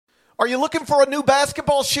Are you looking for a new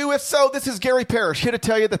basketball shoe? If so, this is Gary Parrish here to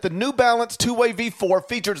tell you that the New Balance 2-Way V4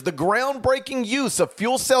 features the groundbreaking use of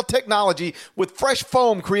fuel cell technology with fresh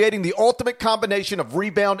foam, creating the ultimate combination of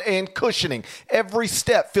rebound and cushioning. Every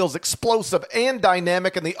step feels explosive and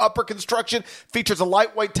dynamic, and the upper construction features a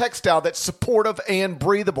lightweight textile that's supportive and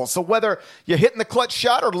breathable. So whether you're hitting the clutch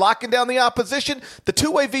shot or locking down the opposition, the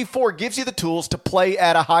 2-Way V4 gives you the tools to play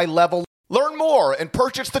at a high level. Learn more and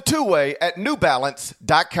purchase the 2-Way at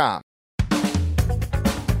newbalance.com.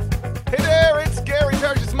 Hey there, it's Gary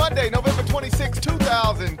Parrish. It's Monday, November 26,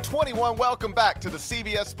 2021. Welcome back to the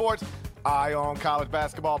CBS Sports Eye on College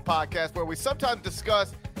Basketball podcast, where we sometimes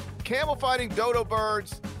discuss camel fighting dodo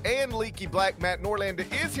birds and leaky black. Matt Norlander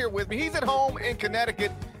is here with me. He's at home in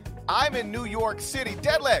Connecticut. I'm in New York City.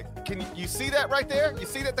 Deadleg, can you see that right there? You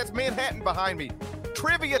see that? That's Manhattan behind me.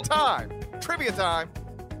 Trivia time. Trivia time.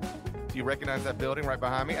 Do you recognize that building right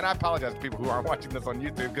behind me? And I apologize to people who aren't watching this on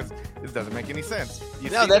YouTube because this doesn't make any sense.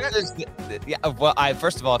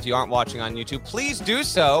 First of all, if you aren't watching on YouTube, please do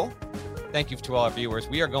so. Thank you to all our viewers.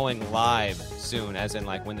 We are going live soon, as in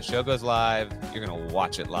like when the show goes live, you're going to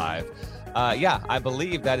watch it live. I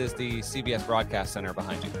believe that is the CBS Broadcast Center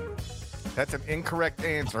behind you. That's an incorrect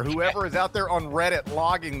answer. Whoever is out there on Reddit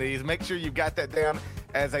logging these, make sure you've got that down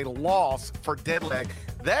as a loss for Deadleg.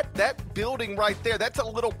 That building right there, that's a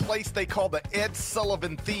little place they call the Ed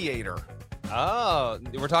Sullivan Theater. Oh,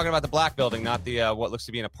 we're talking about the black building, not the what looks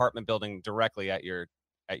to be an apartment building directly at your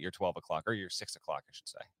 12 o'clock or your 6 o'clock, I should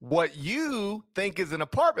say. What you think is an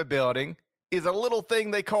apartment building is a little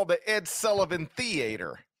thing they call the Ed Sullivan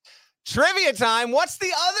Theater. Trivia time. What's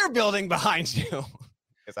the other building behind you?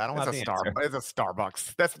 Because I don't have the answer. It's a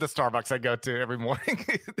Starbucks. That's the Starbucks I go to every morning.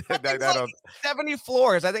 Like 70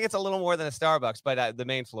 floors. I think it's a little more than a Starbucks, but the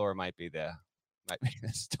main floor might be the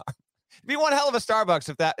Starbucks. It'd be one hell of a Starbucks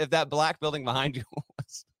if that black building behind you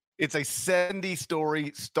was. It's a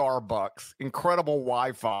 70-story Starbucks. Incredible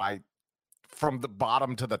Wi-Fi from the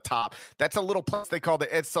bottom to the top. That's a little place they call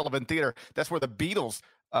the Ed Sullivan Theater. That's where the Beatles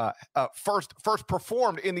first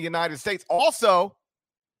performed in the United States. Also,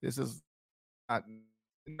 this is not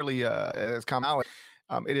nearly as common.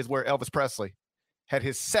 It is where Elvis Presley had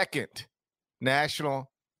his second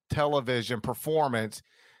national television performance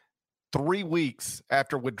 3 weeks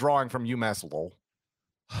after withdrawing from UMass Lowell.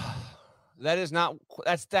 That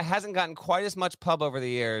hasn't gotten quite as much pub over the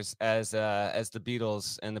years as the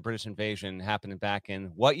Beatles and the British invasion happening back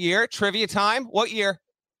in what year? Trivia time. What year?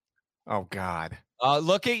 Oh God.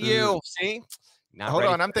 Look at you. See? Hold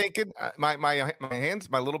on. I'm thinking my hands,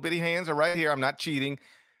 my little bitty hands are right here. I'm not cheating.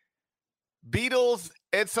 Beatles,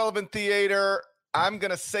 Ed Sullivan Theater. I'm going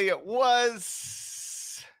to say it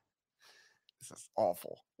was, this is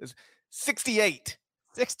awful. It's 68.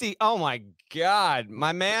 60. Oh my God,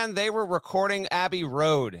 my man. They were recording Abbey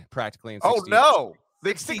Road practically in 60. Oh no.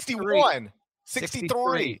 Like 61,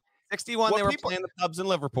 63. 61. They were playing the pubs in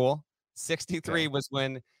Liverpool. 63 was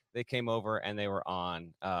when they came over and they were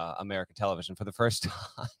on American television for the first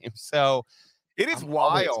time. So it is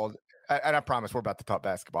wild. And I promise we're about to talk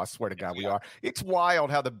basketball. I swear to God we are. It's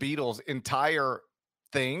wild how the Beatles' entire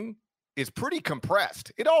thing is pretty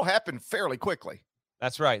compressed. It all happened fairly quickly.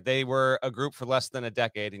 That's right. They were a group for less than a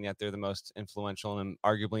decade, and yet they're the most influential and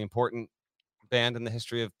arguably important band in the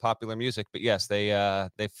history of popular music. But yes, they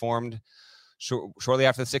formed shortly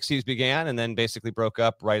after the 60s began and then basically broke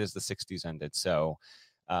up right as the 60s ended. So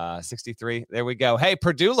 63, there we go. Hey,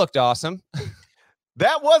 Purdue looked awesome.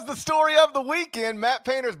 That was the story of the weekend. Matt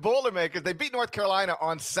Painter's Boilermakers, they beat North Carolina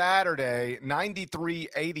on Saturday,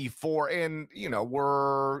 93-84, and,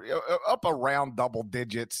 we're up around double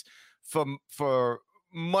digits for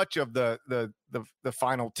much of the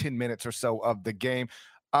final 10 minutes or so of the game.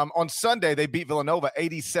 On Sunday, they beat Villanova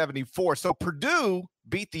 80-74. So Purdue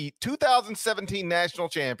beat the 2017 national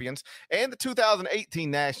champions and the 2018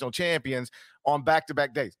 national champions on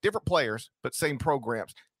back-to-back days. Different players, but same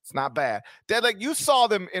programs. It's not bad. Deadleg, you saw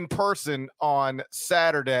them in person on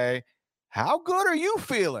Saturday. How good are you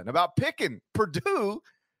feeling about picking Purdue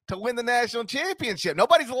to win the national championship?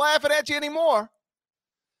 Nobody's laughing at you anymore.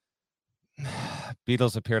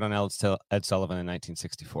 Beatles appeared on Ed Sullivan in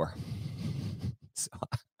 1964. So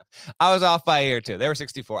I was off by a year too. They were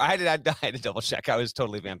 64. I had to double check. I was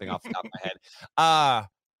totally vamping off the top of my head. How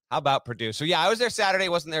about Purdue? So yeah, I was there Saturday.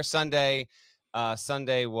 Wasn't there Sunday.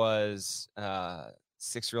 Sunday was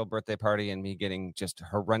 6-year-old birthday party and me getting just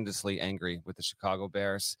horrendously angry with the Chicago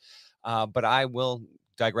Bears. But I will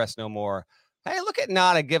digress no more. Hey, look at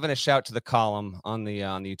Nada giving a shout to the column on the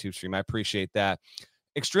YouTube stream. I appreciate that.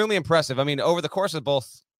 Extremely impressive. I mean, over the course of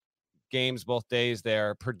both games both days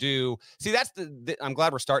there. Purdue. See, that's I'm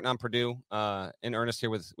glad we're starting on Purdue in earnest here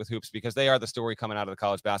with hoops, because they are the story coming out of the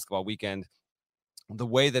college basketball weekend. The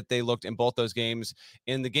way that they looked in both those games.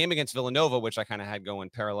 In the game against Villanova, which I kind of had going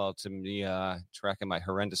parallel to me tracking my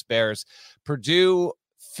horrendous Bears, Purdue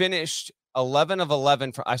finished 11 of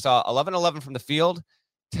 11. I saw 11 from the field,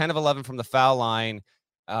 10 of 11 from the foul line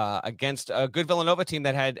against a good Villanova team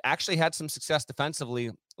that had actually had some success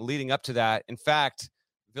defensively leading up to that. In fact,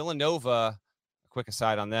 Villanova, a quick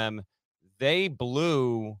aside on them, they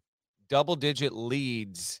blew double-digit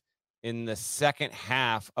leads in the second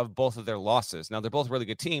half of both of their losses. Now, they're both really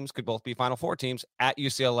good teams, could both be Final Four teams, at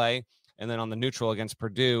UCLA and then on the neutral against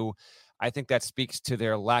Purdue. I think that speaks to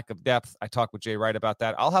their lack of depth. I talked with Jay Wright about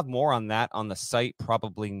that. I'll have more on that on the site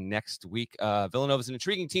probably next week. Villanova's an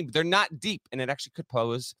intriguing team, but they're not deep, and it actually could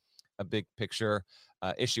pose a big picture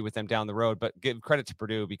issue with them down the road. But give credit to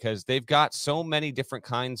Purdue because they've got so many different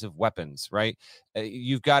kinds of weapons, right?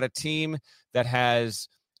 You've got a team that has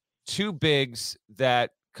two bigs that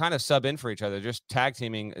kind of sub in for each other, just tag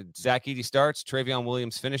teaming. Zach Edey starts, Travion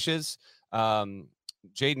Williams finishes.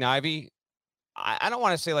 Jaden Ivey, I don't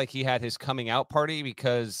want to say like he had his coming out party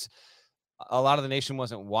because a lot of the nation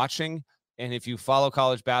wasn't watching. And if you follow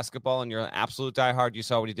college basketball and you're an absolute diehard, you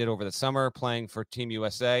saw what he did over the summer playing for Team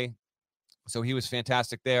USA. So he was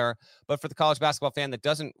fantastic there. But for the college basketball fan that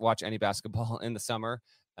doesn't watch any basketball in the summer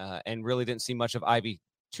and really didn't see much of Ivey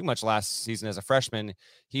too much last season as a freshman,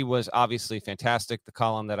 he was obviously fantastic. The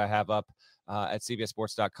column that I have up at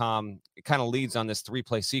CBSSports.com, it kind of leads on this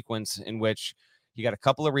three-play sequence in which he got a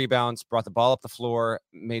couple of rebounds, brought the ball up the floor,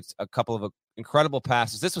 made a couple of incredible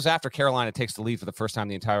passes. This was after Carolina takes the lead for the first time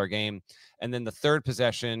the entire game. And then the third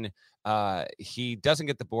possession, he doesn't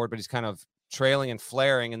get the board, but he's kind of trailing and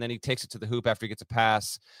flaring, and then he takes it to the hoop after he gets a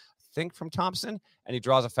pass, I think from Thompson, and he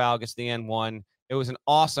draws a foul, gets the N1. It was an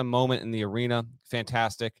awesome moment in the arena.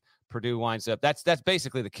 Fantastic. Purdue winds up. That's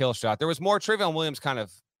basically the kill shot. There was more. Travion Williams kind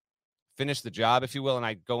of finished the job, if you will, and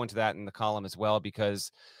I go into that in the column as well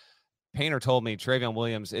because Painter told me Travion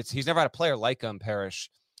Williams, he's never had a player like him, Parrish.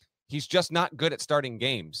 He's just not good at starting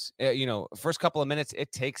games. First couple of minutes,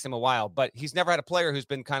 it takes him a while, but he's never had a player who's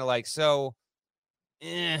been kind of like, to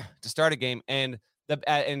start a game. And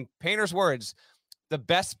in Painter's words, the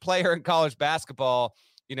best player in college basketball,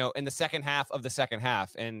 in the second half of the second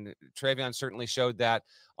half. And Travion certainly showed that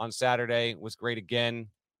on Saturday, was great again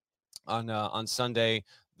on Sunday.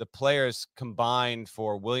 The players combined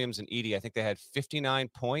for Williams and Edey, I think they had 59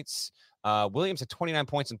 points. Williams had 29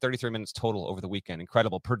 points in 33 minutes total over the weekend.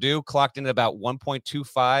 Incredible. Purdue clocked in at about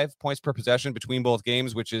 1.25 points per possession between both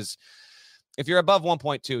games, which is, if you're above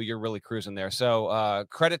 1.2, you're really cruising there. So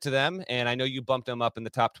credit to them. And I know you bumped them up in the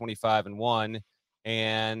top 25 and won.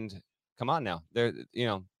 And come on now.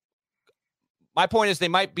 My point is they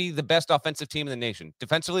might be the best offensive team in the nation.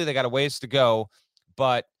 Defensively, they got a ways to go,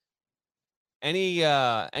 but any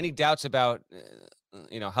doubts about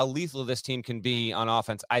how lethal this team can be on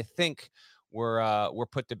offense, I think we're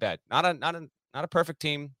put to bed. Not a perfect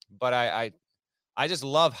team, but I just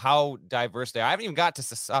love how diverse they are. I haven't even got to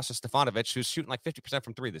Sasha Stefanovic, who's shooting like 50%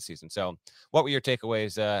 from three this season. So what were your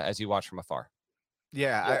takeaways as you watch from afar?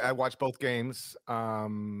 Yeah, I watched both games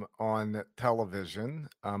on television.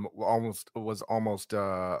 Was almost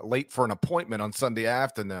late for an appointment on Sunday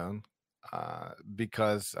afternoon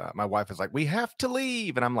because my wife is like, we have to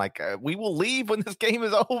leave. And I'm like, we will leave when this game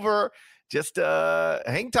is over. Just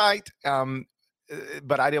hang tight.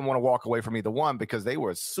 But I didn't want to walk away from either one because they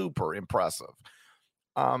were super impressive.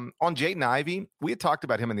 On Jaden Ivey, we had talked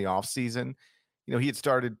about him in the offseason. He had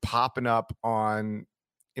started popping up on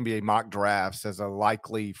NBA mock drafts as a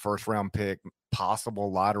likely first-round pick,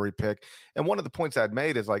 possible lottery pick. And one of the points I'd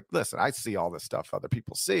made is like, listen, I see all this stuff other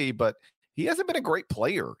people see, but he hasn't been a great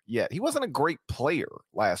player yet. He wasn't a great player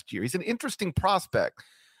last year. He's an interesting prospect,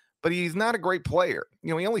 but he's not a great player.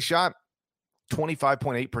 He only shot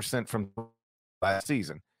 25.8% from last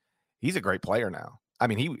season. He's a great player now. I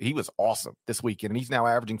mean, he was awesome this weekend, and he's now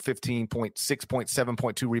averaging 15.6 points,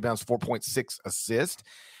 7.2 rebounds, 4.6 assists.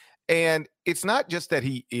 And it's not just that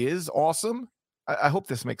he is awesome. I hope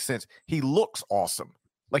this makes sense. He looks awesome.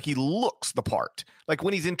 Like, he looks the part. Like,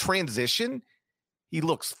 when he's in transition, he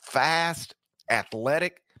looks fast,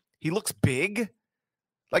 athletic. He looks big.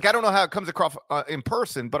 Like, I don't know how it comes across in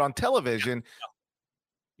person, but on television,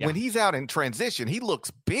 when he's out in transition, he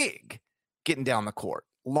looks big getting down the court.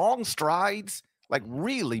 Long strides, like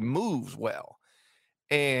really moves well.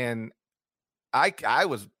 And I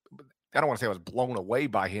don't want to say I was blown away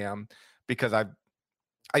by him because I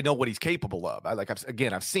know what he's capable of.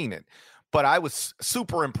 I've seen it, but I was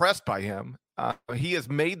super impressed by him. He has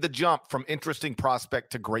made the jump from interesting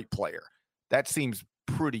prospect to great player. That seems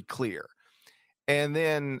pretty clear. And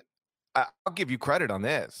then I'll give you credit on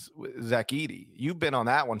this, Zach Edey. You've been on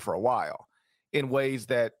that one for a while in ways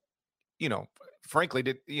that, frankly,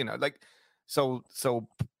 so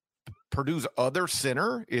Purdue's other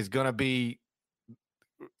center is going to be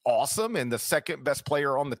awesome and the second best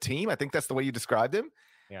player on the team. I think that's the way you described him.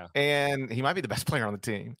 Yeah. And he might be the best player on the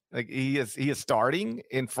team. Like he is starting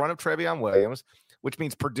in front of Trevion Williams, which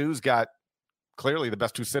means Purdue's got clearly the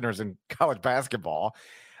best two centers in college basketball.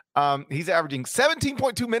 He's averaging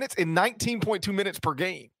 17.2 minutes and 19.2 minutes per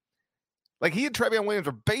game. Like he and Trevion Williams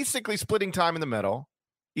are basically splitting time in the middle.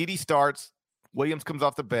 Edey starts, Williams comes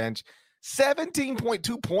off the bench.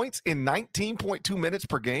 17.2 points in 19.2 minutes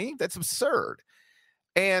per game. That's absurd.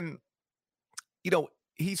 And,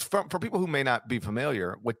 he's for people who may not be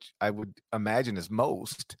familiar, which I would imagine is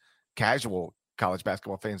most casual college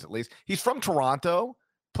basketball fans, at least. He's from Toronto,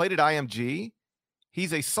 played at IMG.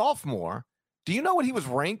 He's a sophomore. Do you know what he was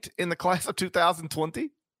ranked in the class of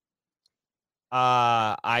 2020?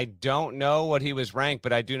 I don't know what he was ranked,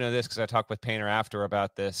 but I do know this because I talked with Painter after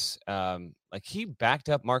about this. Like he backed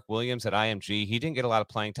up Mark Williams at IMG. He didn't get a lot of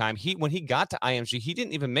playing time. When he got to IMG, he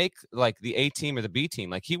didn't even make like the A team or the B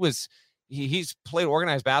team. Like he's played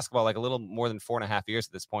organized basketball like a little more than 4.5 years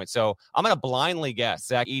at this point. So I'm going to blindly guess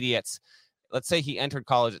Zach Edey let's say he entered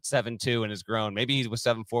college at 7'2" and has grown. Maybe he was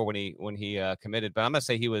 7'4" when he committed, but I'm going to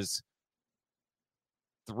say he was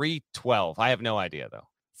 312. I have no idea though.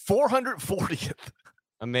 440th.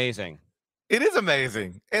 Amazing. It is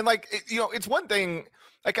amazing. And it's one thing.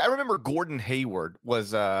 Like I remember Gordon Hayward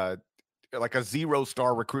was like a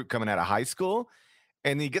 0-star recruit coming out of high school,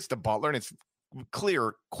 and he gets to Butler, and it's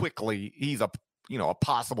clear quickly he's a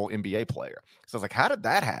possible NBA player. So I was like, how did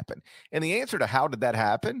that happen? And the answer to how did that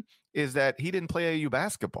happen is that he didn't play AAU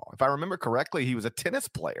basketball. If I remember correctly, he was a tennis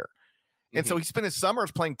player. And so he spent his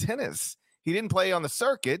summers playing tennis. He didn't play on the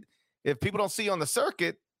circuit. If people don't see you on the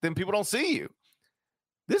circuit, then people don't see you.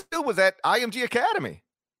 This dude was at IMG Academy.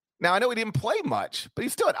 Now, I know he didn't play much, but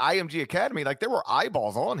he's still at IMG Academy. Like, there were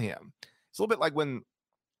eyeballs on him. It's a little bit like when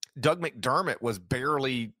Doug McDermott was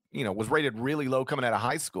barely, was rated really low coming out of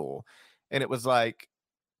high school. And it was like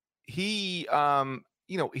he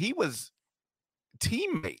was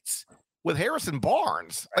teammates with Harrison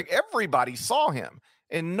Barnes. Like, everybody saw him,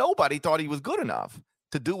 and nobody thought he was good enough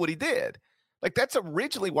to do what he did. Like, that's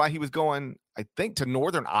originally why he was going, I think, to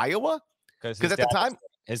Northern Iowa. Because at the time,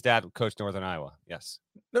 his dad coached Northern Iowa. Yes.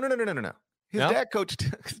 No. His dad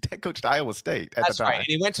coached Iowa State at the time. Right. And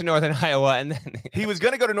he went to Northern Iowa, and then he was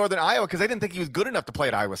going to go to Northern Iowa because they didn't think he was good enough to play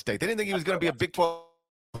at Iowa State. They didn't think he was going to be a Big 12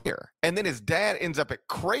 player. And then his dad ends up at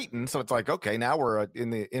Creighton, so it's like, okay, now we're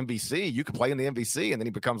in the MVC. You can play in the MVC, and then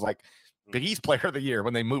he becomes like Big East Player of the Year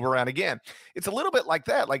when they move around again. It's a little bit like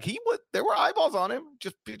that. Like there were eyeballs on him.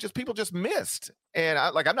 Just people just missed. And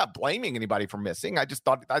I'm not blaming anybody for missing. I just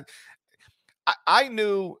thought I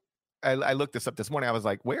knew. I looked this up this morning. I was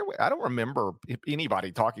like, I don't remember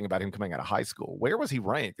anybody talking about him coming out of high school. Where was he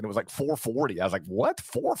ranked? And it was like 440. I was like, what?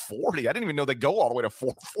 440? I didn't even know they go all the way to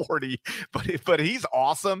 440. But he's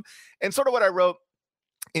awesome. And sort of what I wrote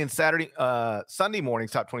in Sunday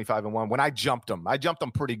morning's top 25 and 1, when I jumped them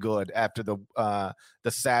pretty good after the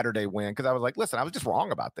Saturday win, because I was like, listen, I was just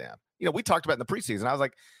wrong about them. We talked about it in the preseason. I was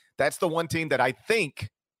like, that's the one team that I think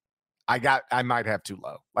I might have too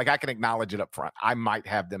low. Like, I can acknowledge it up front. I might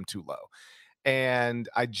have them too low. And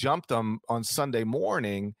I jumped them on Sunday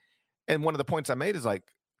morning. And one of the points I made is like,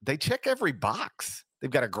 they check every box.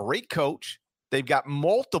 They've got a great coach. They've got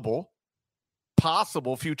multiple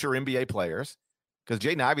possible future NBA players, because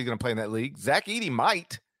Jaden Ivey's going to play in that league. Zach Edey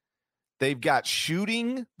might. They've got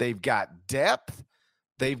shooting. They've got depth.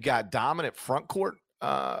 They've got dominant front court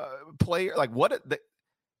player. Like,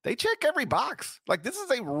 they check every box. Like, this is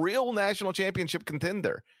a real national championship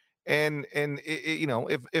contender. And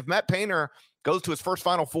if Matt Painter goes to his first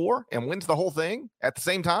Final Four and wins the whole thing at the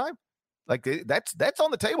same time, like, that's on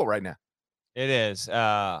the table right now. It is.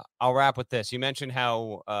 I'll wrap with this. You mentioned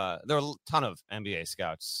how there are a ton of NBA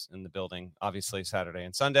scouts in the building, obviously Saturday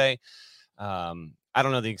and Sunday. I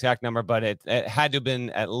don't know the exact number, but it had to have been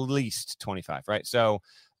at least 25, right? So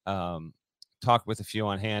talked with a few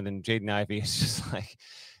on hand, and Jaden Ivey is just like,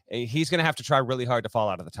 he's going to have to try really hard to fall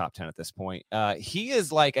out of the top 10 at this point. He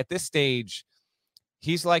is like, at this stage,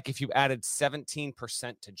 he's like if you added 17%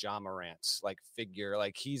 to Ja Morant's like figure.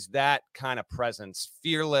 Like, he's that kind of presence,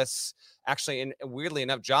 fearless. Actually, and weirdly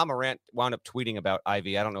enough, Ja Morant wound up tweeting about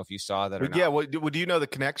Ivey. I don't know if you saw that or not. Yeah, well, do you know the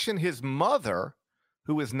connection? His mother,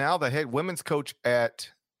 who is now the head women's coach at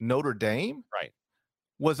Notre Dame, right,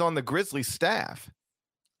 was on the Grizzlies staff.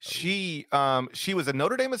 She was a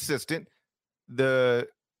Notre Dame assistant. I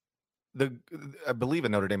believe a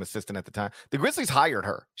Notre Dame assistant at the time. The Grizzlies hired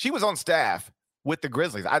her. She was on staff with the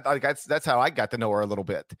Grizzlies. That's how I got to know her a little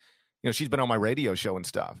bit. She's been on my radio show and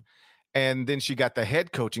stuff. And then she got the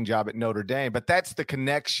head coaching job at Notre Dame. But that's the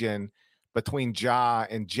connection between Ja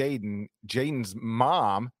and Jaden. Jaden's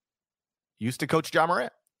mom used to coach Ja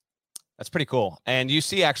Morant. That's pretty cool. And you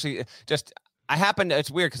see, actually,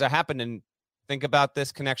 it's weird because I happened to think about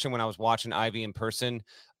this connection when I was watching Ivy in person.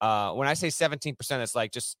 When I say 17%, it's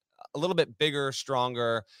like just a little bit bigger,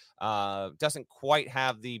 stronger, doesn't quite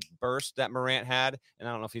have the burst that Morant had. And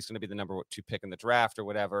I don't know if he's going to be the number 2 pick in the draft or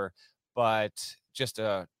whatever, but just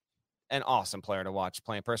an awesome player to watch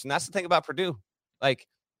play in person. That's the thing about Purdue. Like,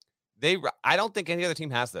 I don't think any other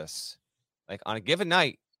team has this. Like, on a given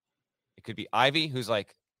night, it could be Ivy, who's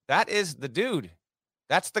like, that is the dude.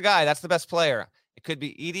 That's the guy. That's the best player. It could be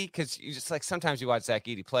Edey, because you just like sometimes you watch Zach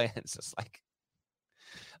Edey play, and it's just like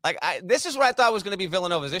this is what I thought was going to be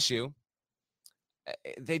Villanova's issue.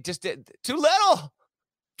 They just did too little.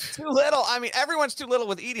 Too little. I mean, everyone's too little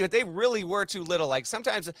with Edey, but they really were too little. Like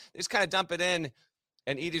sometimes they just kind of dump it in,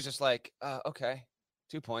 and Edey's just like, okay,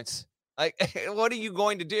 2 points. Like, what are you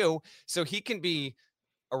going to do? So he can be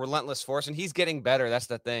a relentless force, and he's getting better. That's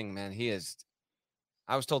the thing, man. He is.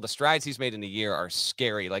 I was told the strides he's made in a year are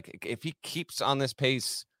scary. Like, if he keeps on this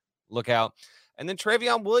pace, look out. And then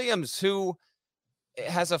Travion Williams, who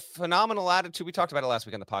has a phenomenal attitude. We talked about it last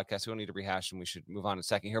week on the podcast. We don't need to rehash, and we should move on in a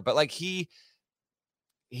second here. But like he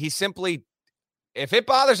simply, if it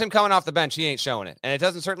bothers him coming off the bench, he ain't showing it. And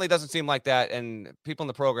it certainly doesn't seem like that. And people in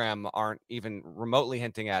the program aren't even remotely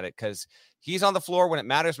hinting at it, because he's on the floor when it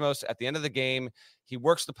matters most at the end of the game. He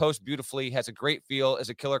works the post beautifully, has a great feel, is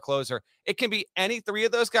a killer closer. It can be any 3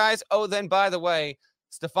 of those guys. Oh, then by the way,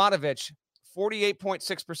 Stefanovic,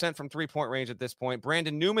 48.6% from 3-point range at this point.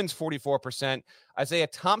 Brandon Newman's 44%. Isaiah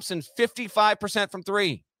Thompson, 55% from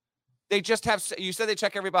 3. They just have, you said they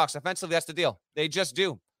check every box. Offensively, that's the deal. They just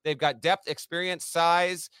do. They've got depth, experience,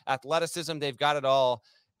 size, athleticism. They've got it all.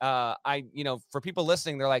 For people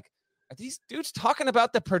listening, they're like, are these dudes talking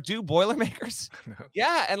about the Purdue Boilermakers?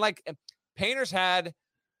 Yeah. And like Painter's had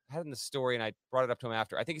in the story, and I brought it up to him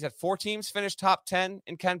after. I think he's had 4 teams finish top 10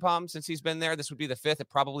 in KenPom since he's been there. This would be the 5th. It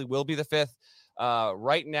probably will be the 5th.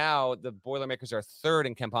 Right now, the Boilermakers are 3rd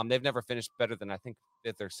in KenPom. They've never finished better than, I think,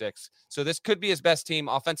 5th or 6th. So this could be his best team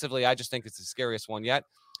offensively. I just think it's the scariest one yet.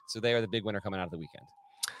 So they are the big winner coming out of the weekend.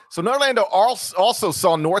 So Orlando also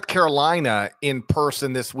saw North Carolina in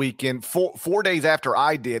person this weekend, 4 days after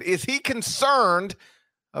I did. Is he concerned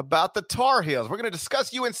about the Tar Heels? We're going to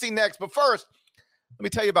discuss UNC next, but first, let me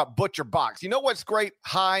tell you about Butcher Box. You know what's great?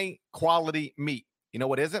 High quality meat. You know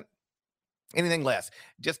what isn't? Anything less.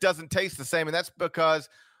 It just doesn't taste the same, and that's because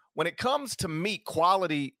when it comes to meat,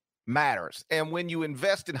 quality matters. And when you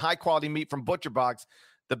invest in high quality meat from Butcher Box,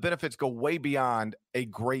 the benefits go way beyond a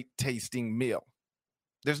great tasting meal.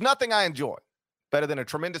 There's nothing I enjoy better than a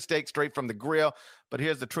tremendous steak straight from the grill. But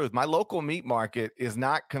here's the truth. My local meat market is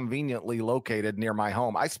not conveniently located near my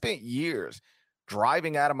home. I spent years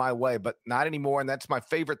driving out of my way, but not anymore. And that's my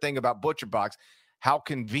favorite thing about Butcher Box, how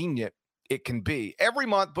convenient it can be. Every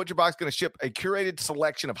month, Butcher Box is going to ship a curated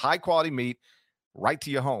selection of high-quality meat right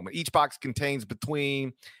to your home. Each box contains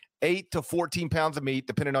between 8 to 14 pounds of meat,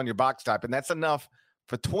 depending on your box type, and that's enough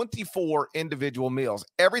for 24 individual meals.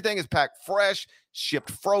 Everything is packed fresh,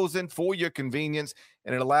 shipped frozen for your convenience,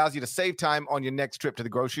 and it allows you to save time on your next trip to the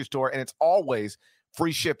grocery store, and it's always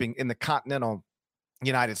free shipping in the continental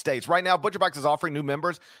United States. Right now, ButcherBox is offering new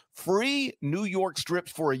members free New York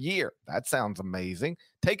strips for a year. That sounds amazing.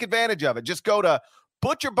 Take advantage of it. Just go to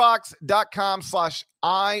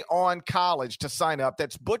butcherbox.com/EyeOnCollege to sign up.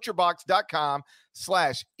 That's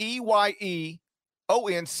butcherbox.com/EyeOnCollege.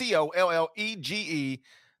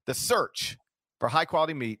 The search for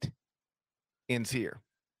high-quality meat ends here.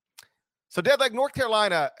 So, Deadleg, North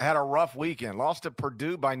Carolina had a rough weekend. Lost to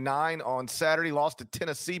Purdue by 9 on Saturday. Lost to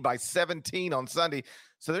Tennessee by 17 on Sunday.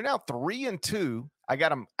 So they're now 3-2. I got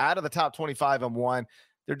them out of the top 25 and 1.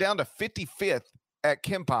 They're down to 55th at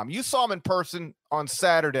KenPom. You saw them in person on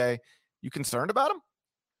Saturday. You concerned about them?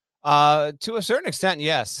 To a certain extent,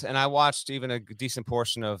 yes. And I watched even a decent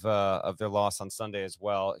portion of their loss on Sunday as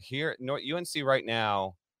well. Here, UNC right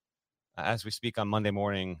now, as we speak on Monday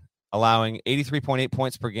morning, allowing 83.8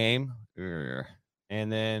 points per game.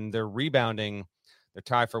 And then they're rebounding. They're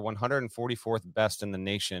tied for 144th best in the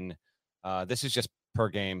nation. This is just per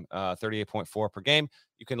game, 38.4 per game.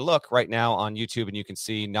 You can look right now on YouTube and you can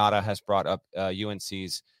see Nada has brought up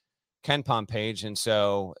UNC's KenPom page. And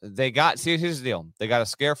so they got, see, here's the deal. They got a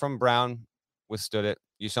scare from Brown, withstood it.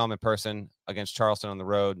 You saw them in person against Charleston on the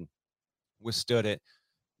road, withstood it.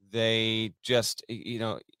 They just,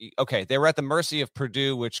 okay, they were at the mercy of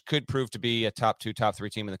Purdue, which could prove to be a top 2, top 3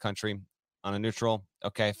 team in the country on a neutral.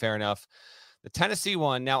 Okay, fair enough. The Tennessee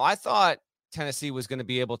one, now I thought Tennessee was going to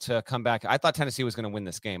be able to come back. I thought Tennessee was going to win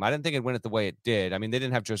this game. I didn't think it'd win it the way it did. I mean, they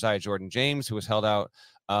didn't have Josiah Jordan-James, who was held out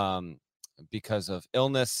because of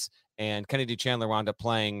illness, and Kennedy Chandler wound up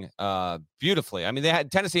playing beautifully. I mean,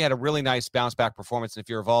 Tennessee had a really nice bounce back performance, and if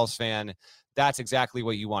you're a Vols fan, that's exactly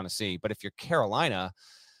what you want to see. But if you're Carolina,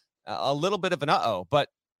 a little bit of an but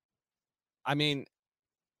I mean,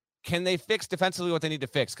 can they fix defensively what they need to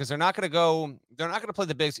fix? Because they're not going to play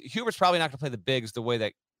the bigs. Hubert's probably not going to play the bigs the way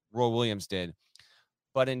that Roy Williams did.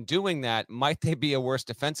 But in doing that, might they be a worse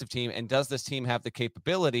defensive team? And does this team have the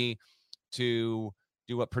capability to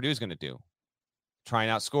do what Purdue's going to do? Try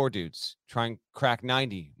and outscore dudes. Try and crack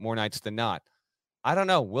 90 more nights than not. I don't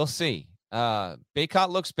know. We'll see. Bacot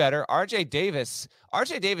looks better. RJ Davis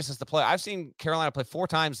is the player. I've seen Carolina play 4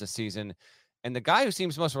 times this season, and the guy who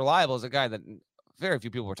seems most reliable is a guy that very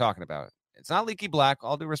few people were talking about. It's not Leaky Black.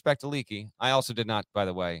 All due respect to Leaky. I also did not, by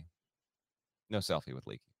the way, no selfie with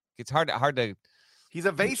Leaky. It's hard to. He's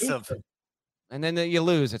evasive, and then you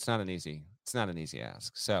lose. It's not an easy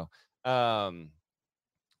ask. So,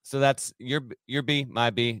 so that's your B, my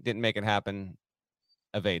B. Didn't make it happen.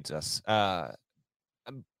 Evades us.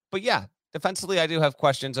 But yeah, defensively, I do have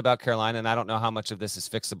questions about Carolina, and I don't know how much of this is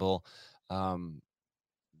fixable.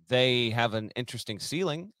 They have an interesting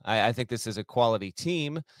ceiling. I think this is a quality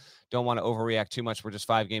team. Don't want to overreact too much. We're just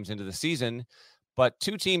 5 games into the season. But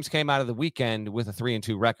 2 teams came out of the weekend with a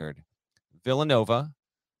 3-2 record. Villanova,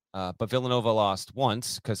 but Villanova lost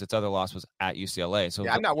once because its other loss was at UCLA. So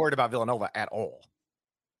yeah, I'm not worried about Villanova at all.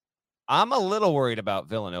 I'm a little worried about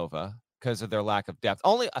Villanova because of their lack of depth.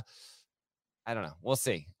 Only, I don't know. We'll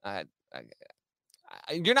see.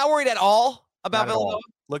 You're not worried at all about Villanova? All.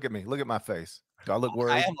 Look at me. Look at my face. Do I look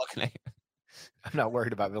worried? I am looking at you. I'm not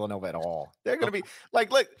worried about Villanova at all. They're going to be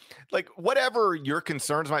like whatever your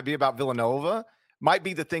concerns might be about Villanova might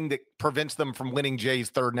be the thing that prevents them from winning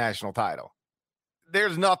Jay's 3rd national title.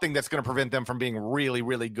 There's nothing that's going to prevent them from being really,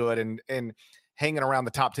 really good and hanging around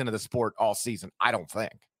the top 10 of the sport all season. I don't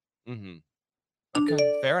think. Mm-hmm.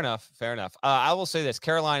 Okay, fair enough. I will say this: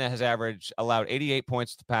 Carolina has allowed 88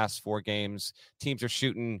 points the past 4 games. Teams are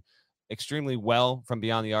shooting extremely well from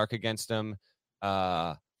beyond the arc against them.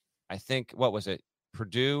 I think, what was it?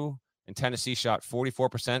 Purdue and Tennessee shot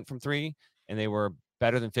 44% from 3, and they were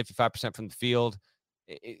better than 55% from the field.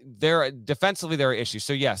 Defensively, there are issues.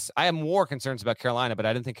 So yes, I have more concerns about Carolina, but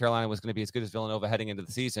I didn't think Carolina was going to be as good as Villanova heading into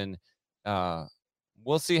the season.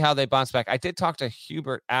 We'll see how they bounce back. I did talk to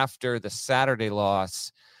Hubert after the Saturday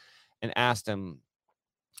loss and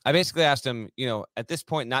I basically asked him, at this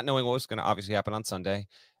point, not knowing what was going to obviously happen on Sunday,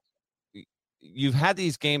 you've had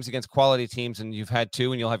these games against quality teams, and you've had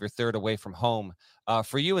 2, and you'll have your 3rd away from home.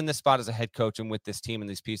 For you in this spot as a head coach and with this team and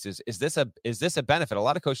these pieces, is this a benefit? A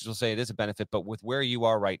lot of coaches will say it is a benefit, but with where you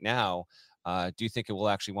are right now, do you think it will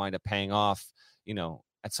actually wind up paying off,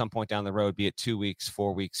 at some point down the road, be it 2 weeks,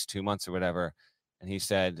 4 weeks, 2 months or whatever? And he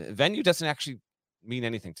said, venue doesn't actually mean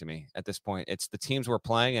anything to me at this point. It's the teams we're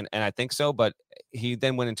playing, and I think so. But he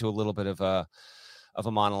then went into a little bit of a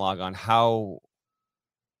monologue on how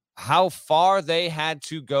far they had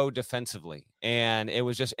to go defensively. And it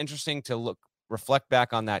was just interesting to reflect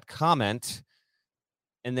back on that comment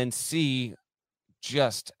and then see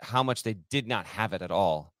just how much they did not have it at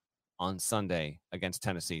all on Sunday against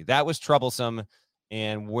Tennessee. That was troublesome.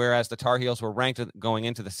 And whereas the Tar Heels were ranked going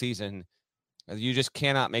into the season, you just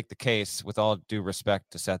cannot make the case, with all due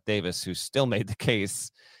respect to Seth Davis, who still made the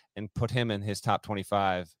case and put him in his top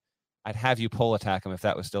 25. I'd have you poll attack him if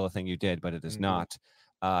that was still a thing you did, but it is not.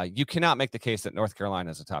 You cannot make the case that North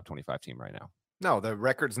Carolina is a top 25 team right now. No, the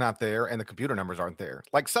record's not there, and the computer numbers aren't there.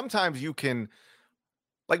 Like sometimes you can,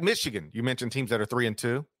 like Michigan. You mentioned teams that are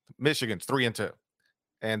 3-2. Michigan's 3-2,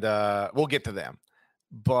 and we'll get to them.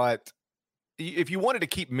 But if you wanted to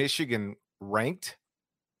keep Michigan ranked,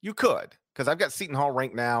 you could, because I've got Seton Hall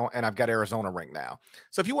ranked now, and I've got Arizona ranked now.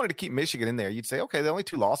 So if you wanted to keep Michigan in there, you'd say, okay, the only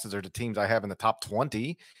 2 losses are to teams I have in the top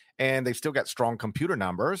 20, and they've still got strong computer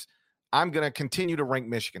numbers. I'm going to continue to rank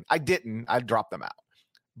Michigan. I dropped them out.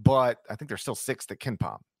 But I think they're still 6th at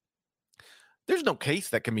KenPom. There's no case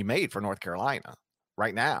that can be made for North Carolina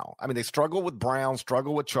right now. I mean, they struggle with Brown,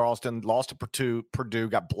 struggle with Charleston, lost to Purdue,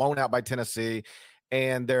 got blown out by Tennessee,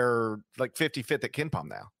 and they're like 55th at KenPom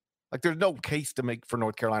now. Like, there's no case to make for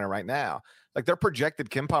North Carolina right now. Like, their projected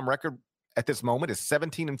KenPom record at this moment is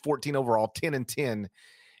 17-14 overall, 10-10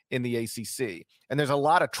 in the ACC. And there's a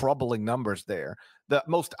lot of troubling numbers there. The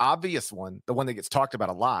most obvious one, the one that gets talked about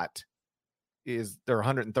a lot, is they're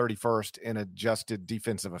 131st in adjusted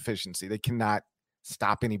defensive efficiency. They cannot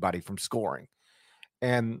stop anybody from scoring.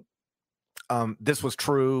 And this was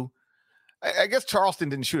true. I guess Charleston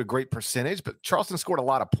didn't shoot a great percentage, but Charleston scored a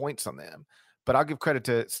lot of points on them. But I'll give credit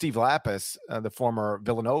to Steve Lapis, the former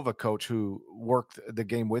Villanova coach who worked the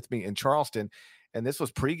game with me in Charleston. And this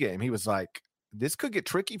was pregame. He was like, this could get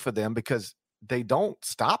tricky for them because they don't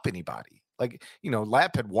stop anybody. Like,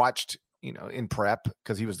 Lap had watched, in prep,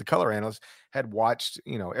 because he was the color analyst, had watched,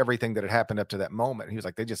 everything that had happened up to that moment. He was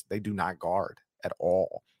like, they do not guard at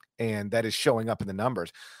all. And that is showing up in the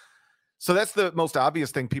numbers. So that's the most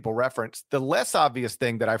obvious thing people reference. The less obvious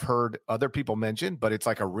thing that I've heard other people mention, but it's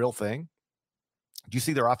like a real thing. Do you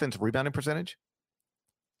see their offensive rebounding percentage?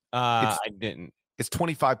 I didn't. It's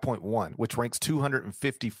 25.1, which ranks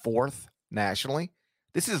 254th nationally.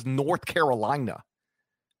 This is North Carolina.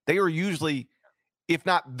 They are usually, if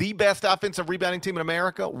not the best offensive rebounding team in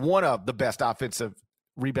America, one of the best offensive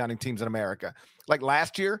rebounding teams in America. Like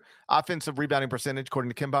last year, offensive rebounding percentage,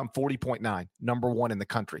 according to KenPom, 40.9, number one in the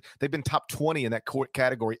country. They've been top 20 in that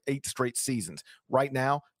category 8 straight seasons. Right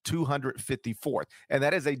now, 254th. And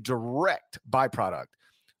that is a direct byproduct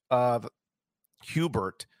of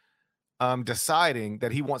Hubert deciding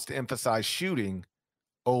that he wants to emphasize shooting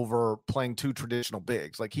over playing two traditional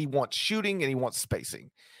bigs. Like, he wants shooting and he wants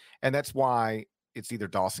spacing. And that's why it's either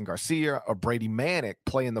Dawson Garcia or Brady Manick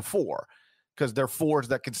playing the 4, because they're 4s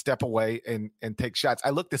that can step away and take shots.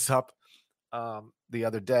 I looked this up the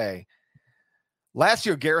other day. Last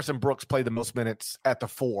year, Garrison Brooks played the most minutes at the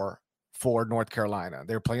 4 for North Carolina.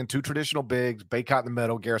 They were playing two traditional bigs, Bacot in the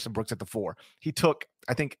middle, Garrison Brooks at the 4. He took,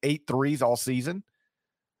 I think, 8 threes all season.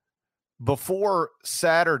 Before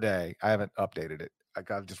Saturday, I haven't updated it. I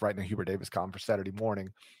got just writing a Hubert Davis column for Saturday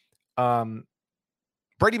morning.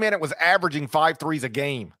 Brady Manick was averaging 5 threes a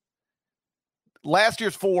game. Last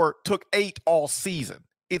year's 4 took 8 all season.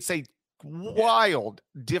 It's a wild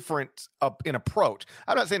difference up in approach.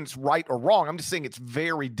 I'm not saying it's right or wrong. I'm just saying it's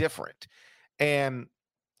very different. And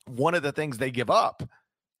one of the things they give up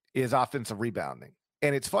is offensive rebounding.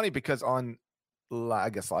 And it's funny because on,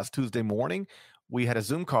 I guess, last Tuesday morning, we had a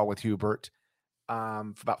Zoom call with Hubert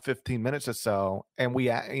for about 15 minutes or so. And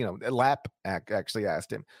we, Lap actually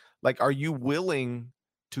asked him, like, are you willing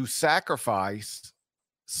to sacrifice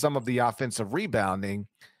some of the offensive rebounding,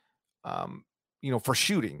 for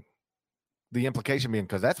shooting? The implication being,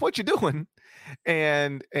 because that's what you're doing.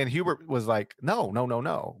 And Hubert was like,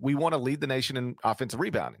 no. We want to lead the nation in offensive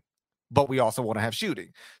rebounding, but we also want to have shooting.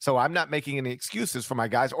 So I'm not making any excuses for my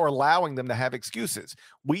guys or allowing them to have excuses.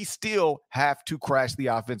 We still have to crash the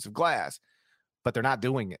offensive glass, but they're not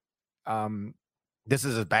doing it. This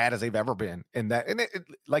is as bad as they've ever been. And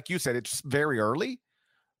like you said, it's very early,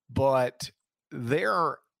 but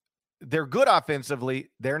they're good offensively.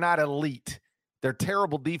 They're not elite. They're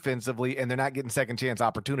terrible defensively, and they're not getting second chance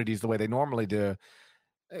opportunities the way they normally do.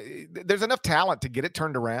 There's enough talent to get it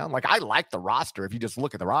turned around. Like, I like the roster if you just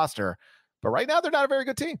look at the roster, but right now they're not a very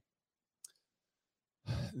good team.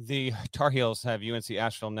 The Tar Heels have UNC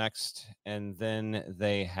Asheville next, and then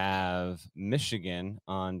they have Michigan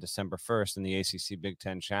on December 1st in the ACC Big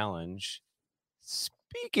Ten Challenge.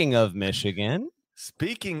 Speaking of Michigan,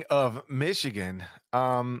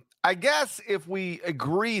 I guess if we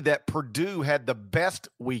agree that Purdue had the best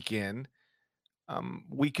weekend,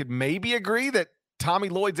 we could maybe agree that Tommy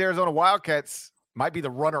Lloyd's Arizona Wildcats might be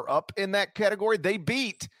the runner-up in that category. They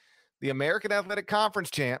beat the American Athletic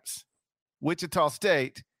Conference champs, Wichita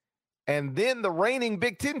State, and then the reigning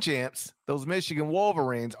Big Ten champs, those Michigan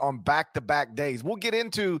Wolverines, on back-to-back days. We'll get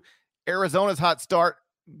into Arizona's hot start,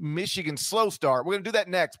 Michigan's slow start. We're going to do that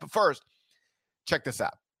next, but first, check this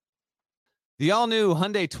out. The all-new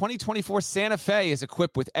Hyundai 2024 Santa Fe is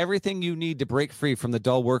equipped with everything you need to break free from the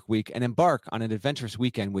dull work week and embark on an adventurous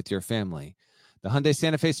weekend with your family. The Hyundai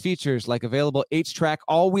Santa Fe's features like available H-Track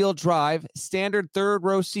all-wheel drive, standard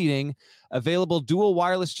third-row seating, available dual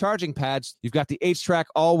wireless charging pads. You've got the H-Track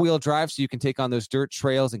all-wheel drive so you can take on those dirt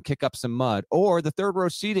trails and kick up some mud. Or the third-row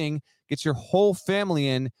seating gets your whole family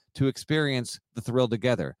in to experience the thrill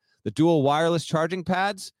together. The dual wireless charging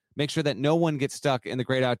pads make sure that no one gets stuck in the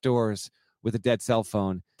great outdoors with a dead cell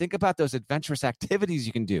phone. Think about those adventurous activities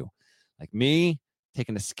you can do. Like me,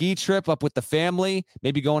 taking a ski trip up with the family,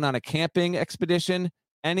 maybe going on a camping expedition,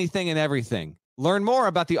 anything and everything. Learn more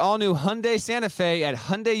about the all-new Hyundai Santa Fe at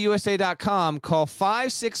HyundaiUSA.com. Call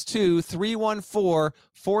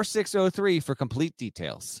 562-314-4603 for complete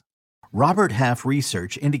details. Robert Half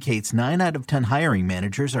research indicates 9 out of 10 hiring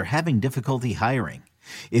managers are having difficulty hiring.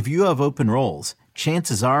 If you have open roles,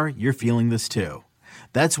 chances are you're feeling this too.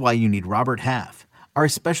 That's why you need Robert Half. Our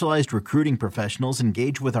specialized recruiting professionals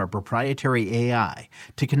engage with our proprietary AI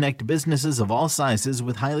to connect businesses of all sizes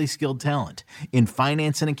with highly skilled talent in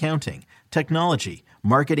finance and accounting, technology,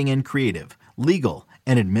 marketing and creative, legal,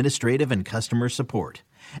 and administrative and customer support.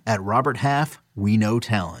 At Robert Half, we know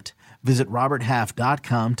talent. Visit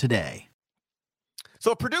roberthalf.com today.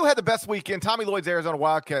 So Purdue had the best weekend. Tommy Lloyd's Arizona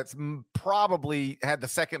Wildcats probably had the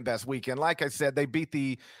second best weekend. Like I said, they beat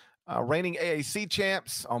the reigning AAC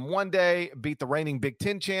champs on one day, beat the reigning Big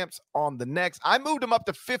Ten champs on the next. I moved them up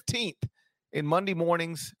to 15th in Monday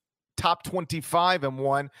morning's top 25 and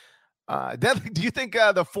won. Do you think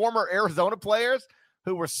the former Arizona players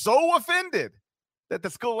who were so offended that the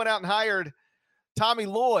school went out and hired Tommy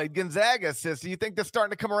Lloyd, Gonzaga assist, do you think they're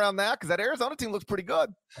starting to come around now? Because that Arizona team looks pretty good.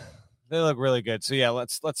 They look really good. So yeah,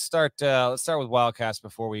 let's start with Wildcats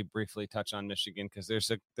before we briefly touch on Michigan, because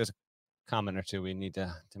there's a comment or two we need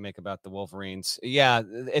to make about the Wolverines. Yeah,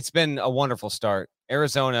 it's been a wonderful start.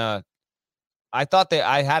 Arizona, I thought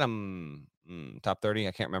I had them top 30.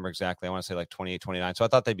 I can't remember exactly. I want to say like 28, 29. So I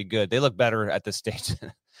thought they'd be good. They look better at this stage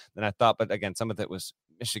than I thought. But again, some of it was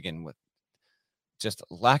Michigan with just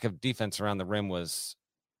lack of defense around the rim was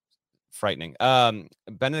frightening.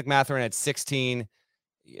 Benedict Mathurin had 16.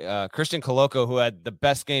 Christian Coloco, who had the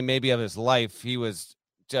best game maybe of his life, he was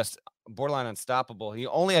just borderline unstoppable. He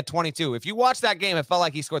only had 22. If you watch that game, it felt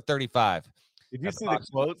like he scored 35. Did you see the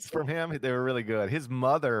quotes from him? They were really good. His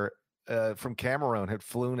mother from Cameroon had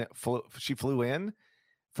she flew in.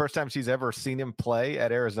 First time she's ever seen him play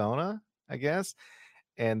at Arizona, I guess.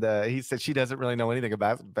 And he said she doesn't really know anything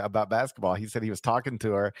about basketball. He said he was talking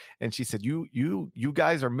to her, and she said, "You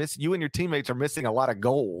guys are missing. You and your teammates are missing a lot of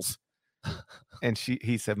goals." And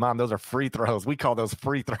he said, "Mom, those are free throws. We call those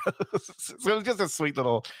free throws." So it was just a sweet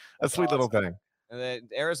little thing.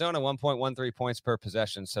 And Arizona 1.13 points per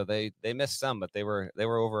possession, so they missed some, but they were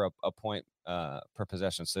over a point per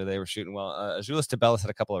possession, so they were shooting well. Azuolas Tubelis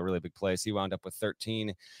had a couple of really big plays. He wound up with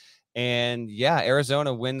 13. And yeah,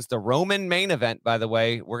 Arizona wins the Roman main event. By the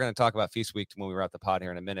way, we're going to talk about Feast Week when we were at the pod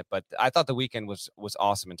here in a minute. But I thought the weekend was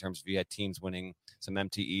awesome in terms of you had teams winning some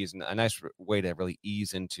MTEs and a nice way to really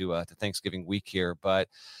ease into to Thanksgiving week here. But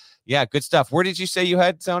yeah, good stuff. Where did you say you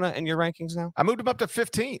had Zona in your rankings now? I moved them up to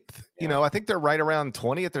 15th. Yeah. You know, I think they're right around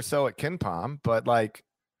 20th or so at KenPom. But like,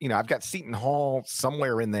 you know, I've got Seton Hall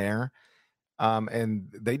somewhere in there. And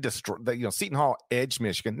they destroyed, Seton Hall edged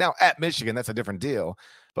Michigan. Now at Michigan, that's a different deal.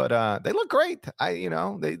 But they look great. They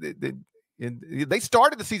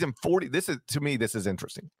started the season 40. This is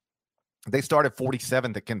interesting. They started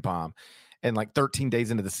 47th at KenPom, and like 13 days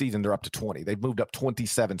into the season, they're up to 20. They've moved up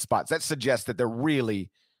 27 spots. That suggests that they're really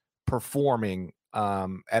performing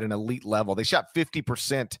at an elite level. They shot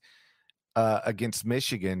 50% against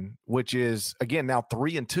Michigan, which is again now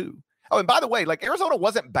 3-2. Oh, and by the way, like Arizona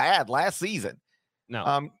wasn't bad last season.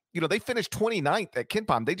 No. They finished 29th at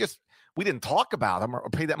KenPom. We didn't talk about them or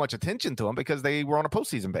pay that much attention to them because they were on a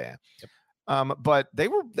postseason ban. Yep. But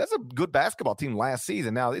that's a good basketball team last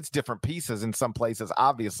season. Now it's different pieces in some places,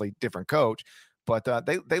 obviously different coach, but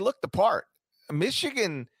they look the part.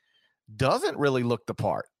 Michigan doesn't really look the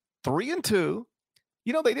part. 3-2.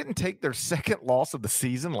 They didn't take their second loss of the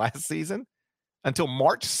season last season until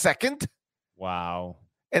March 2nd. Wow.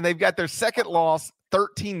 And they've got their second loss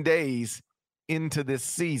 13 days into this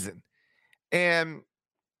season. And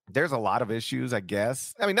there's a lot of issues, I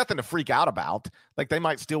guess. I mean, nothing to freak out about. Like, they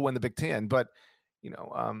might still win the Big Ten, but,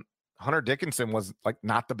 Hunter Dickinson was, like,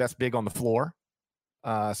 not the best big on the floor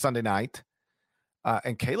Sunday night.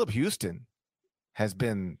 And Caleb Houston has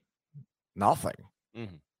been nothing.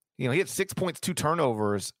 Mm-hmm. He had 6 points, 2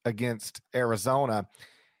 turnovers against Arizona.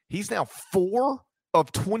 He's now 4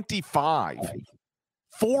 of 25.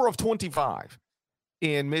 4 of 25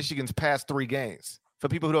 in Michigan's past 3 games. For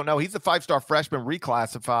people who don't know, he's a 5-star freshman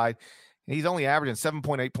reclassified. He's only averaging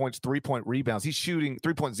 7.8 points, 3-point rebounds. He's shooting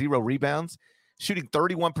 3.0 rebounds, shooting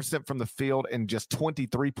 31% from the field and just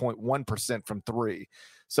 23.1% from 3.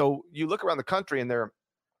 So you look around the country and there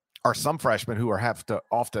are some freshmen who are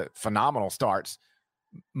off to phenomenal starts.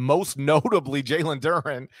 Most notably Jalen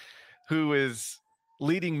Duren, who is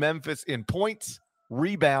leading Memphis in points,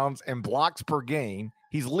 rebounds, and blocks per game.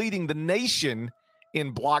 He's leading the nation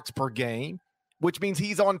in blocks per game, which means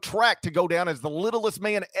he's on track to go down as the littlest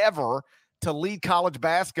man ever to lead college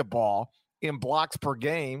basketball in blocks per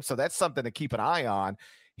game. So that's something to keep an eye on.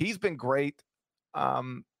 He's been great.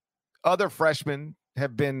 Other freshmen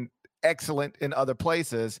have been excellent in other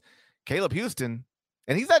places. Caleb Houston,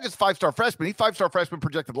 and he's not just 5-star freshman. He's 5-star freshman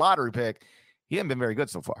projected lottery pick. He hasn't been very good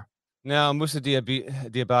so far. No, Musa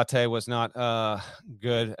Diabate was not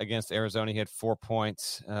good against Arizona. He had 4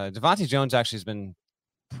 points. Devontae Jones actually has been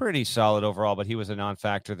pretty solid overall, but he was a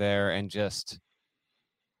non-factor there. And just,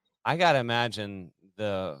 I got to imagine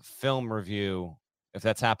the film review, if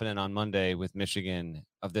that's happening on Monday with Michigan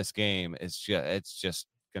of this game, it's just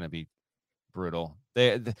going to be brutal.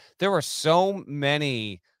 There were so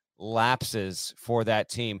many lapses for that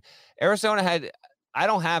team. Arizona had, I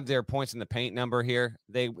don't have their points in the paint number here.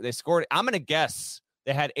 They scored, I'm going to guess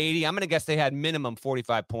they had 80. I'm going to guess they had minimum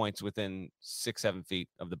 45 points within 6-7 feet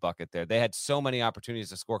of the bucket there. They had so many opportunities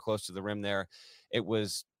to score close to the rim there. It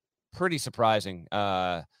was pretty surprising.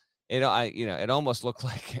 It almost looked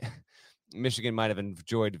like Michigan might have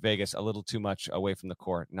enjoyed Vegas a little too much away from the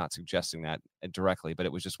court. Not suggesting that directly, but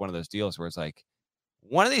it was just one of those deals where it's like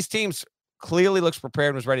one of these teams clearly looks prepared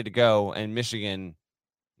and was ready to go, and Michigan,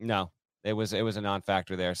 no, it was a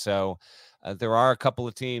non-factor there. So there are a couple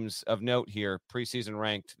of teams of note here, preseason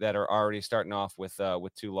ranked, that are already starting off with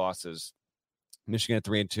 2 losses. Michigan at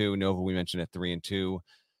 3-2, Nova we mentioned at 3-2,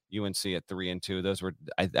 UNC at 3-2. Those were,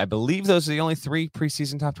 I believe, those are the only 3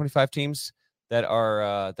 preseason top 25 teams that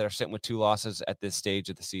are sitting with 2 losses at this stage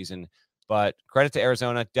of the season. But credit to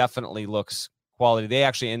Arizona, definitely looks quality.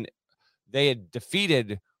 They had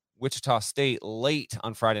defeated Wichita State late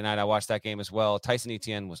on Friday night. I watched that game as well. Tyson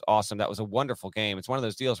Etienne was awesome. That was a wonderful game. It's one of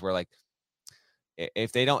those deals where, like,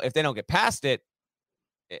 if they don't get past it,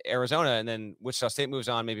 Arizona, and then Wichita State moves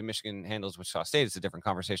on, maybe Michigan handles Wichita State. It's a different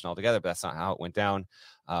conversation altogether, but that's not how it went down.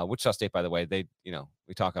 Wichita State, by the way,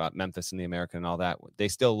 we talk about Memphis and the American and all that. They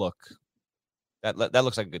still look, that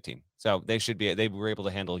looks like a good team. So they were able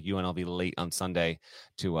to handle UNLV late on Sunday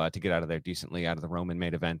to get out of there decently, out of the Roman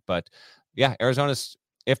main event. But yeah,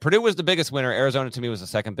 if Purdue was the biggest winner, Arizona to me was the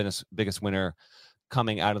second biggest winner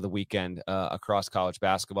coming out of the weekend across college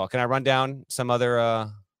basketball. Can I run down some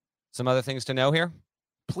other things to know here?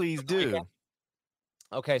 Please do.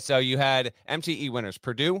 Okay, so you had MTE winners: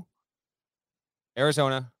 Purdue,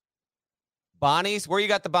 Arizona, Bonnies. Where you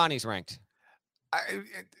got the Bonnies ranked?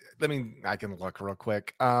 I can look real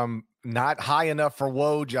quick. Not high enough for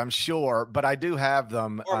Woj, I'm sure, but I do have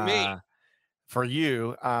them for me. For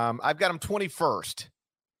you, I've got them 21st.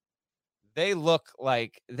 They look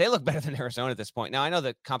better than Arizona at this point. Now, I know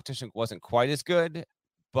the competition wasn't quite as good,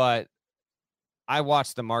 but I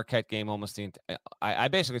watched the Marquette game almost I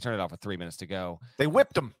basically turned it off with 3 minutes to go. They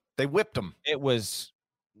whipped them. It was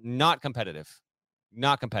not competitive.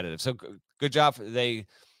 So good job.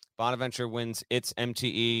 Bonaventure wins its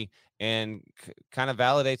MTE and kind of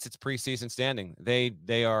validates its preseason standing.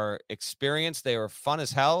 They are experienced. They are fun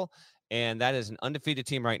as hell. And that is an undefeated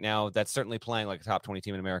team right now that's certainly playing like a top 20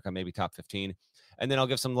 team in America, maybe top 15. And then I'll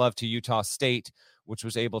give some love to Utah State, which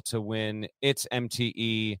was able to win its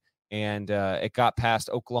MTE, and it got past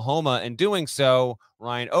Oklahoma. In doing so,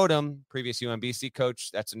 Ryan Odom, previous UMBC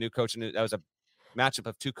coach, that's a new coach. That was a matchup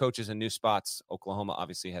of 2 coaches in new spots. Oklahoma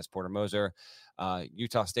obviously has Porter Moser.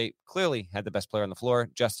 Utah State clearly had the best player on the floor,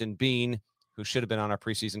 Justin Bean, who should have been on our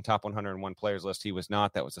preseason top 101 players list. He was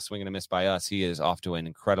not. That was a swing and a miss by us. He is off to an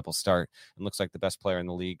incredible start and looks like the best player in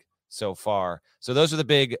the league so far. So those are the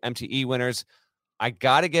big MTE winners. I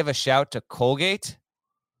got to give a shout to Colgate.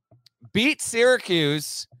 Beat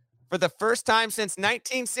Syracuse for the first time since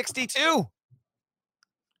 1962.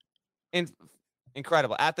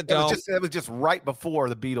 Incredible. At the Dome. It was just right before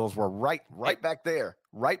the Beatles were right back there.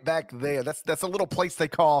 Right back there. That's a little place they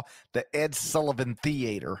call the Ed Sullivan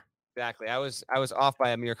Theater. Exactly. I was off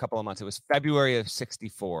by a mere couple of months. It was February of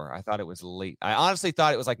 64. I thought it was late. I honestly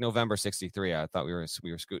thought it was like November 63. I thought we were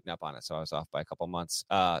scooting up on it. So I was off by a couple of months.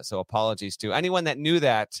 So apologies to anyone that knew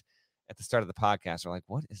that at the start of the podcast. Are like,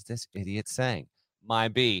 what is this idiot saying?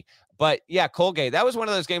 Might be. But yeah, Colgate, that was one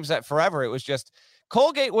of those games that forever, it was just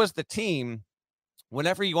Colgate was the team.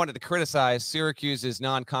 Whenever you wanted to criticize Syracuse's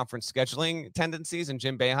non-conference scheduling tendencies and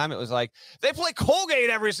Jim Boeheim, it was like, they play Colgate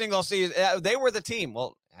every single season. They were the team.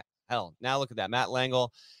 Well, hell, now look at that. Matt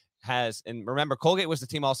Langle and remember, Colgate was the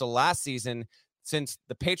team also last season, since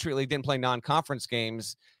the Patriot League didn't play non-conference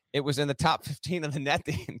games. It was in the top 15 of the net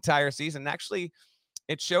the entire season. Actually,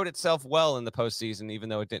 it showed itself well in the postseason, even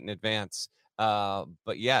though it didn't advance.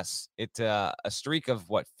 But yes, a streak of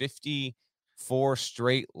 54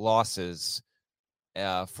 straight losses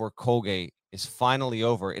for Colgate is finally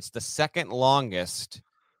over. It's the second longest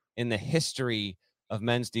in the history of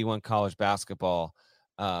men's D1 college basketball,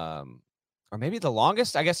 or maybe the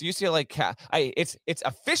longest. I guess UCLA. It's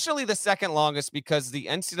officially the second longest because the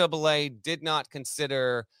NCAA did not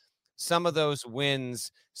consider some of those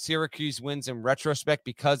wins Syracuse wins in retrospect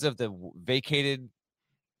because of the vacated,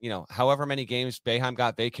 however many games Boeheim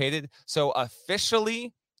got vacated. So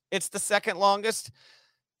officially, It's the second longest.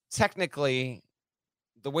 Technically,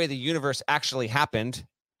 the way the universe actually happened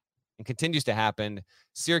and continues to happen,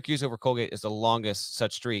 Syracuse over Colgate is the longest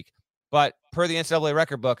such streak. But per the NCAA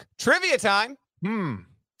record book, trivia time.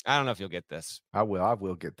 I don't know if you'll get this. I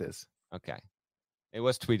will get this. Okay. It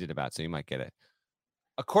was tweeted about, so you might get it.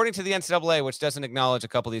 According to the NCAA, which doesn't acknowledge a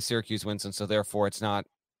couple of these Syracuse wins, and so therefore it's not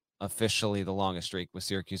officially the longest streak with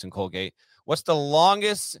Syracuse and Colgate. What's the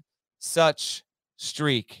longest such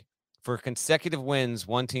streak for consecutive wins,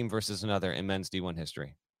 one team versus another in men's D1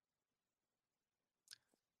 history?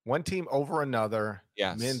 One team over another.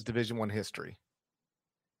 Yes. Men's Division I history.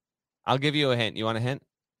 I'll give you a hint. You want a hint?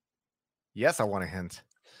 Yes, I want a hint.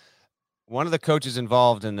 One of the coaches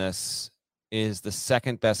involved in this is the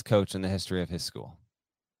second best coach in the history of his school.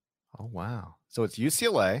 Oh, wow. So it's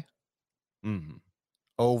UCLA Mm-hmm.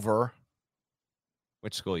 over.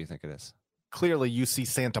 Which school you think it is? Clearly UC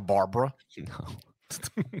Santa Barbara. No.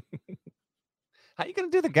 How you going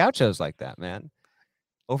to do the Gauchos like that, man?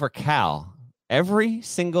 Over Cal. Every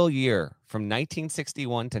single year from 1961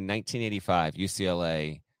 to 1985,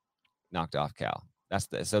 UCLA knocked off Cal.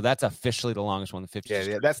 So that's officially the longest one, the 50.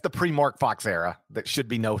 Yeah, that's the pre-Mark Fox era that should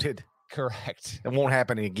be noted. Correct. It won't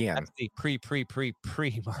happen again. That's the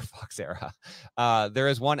pre-Mark Fox era. There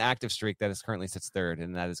is one active streak that is currently sits third,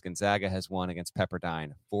 and that is Gonzaga has won against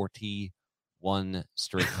Pepperdine 41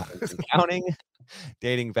 straight times and counting,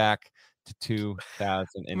 dating back to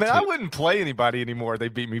 2002. Man, I wouldn't play anybody anymore. They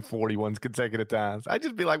beat me 41 consecutive times. I'd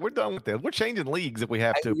just be like, we're done with this. We're changing leagues if we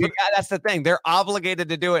have to. Yeah, that's the thing. They're obligated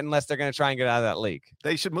to do it unless they're going to try and get out of that league.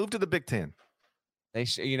 They should move to the Big Ten. They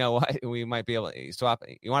should. You know what? We might be able to swap.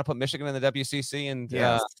 You want to put Michigan in the WCC? And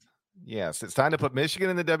yes, it's time to put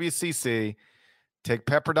Michigan in the WCC. Take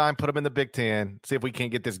Pepperdine, put them in the Big Ten. See if we can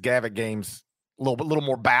get this Gavitt games a little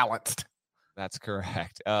more balanced. That's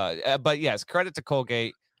correct. But yes, credit to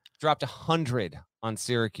Colgate. Dropped 100 on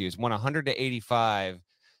Syracuse, won 100 to 85.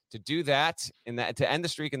 To do that to end the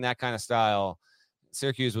streak in that kind of style,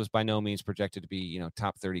 Syracuse was by no means projected to be,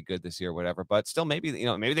 top 30 good this year, whatever. But still, maybe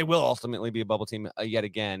they will ultimately be a bubble team yet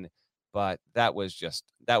again. But that was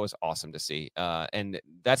awesome to see. And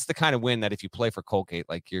that's the kind of win that if you play for Colgate,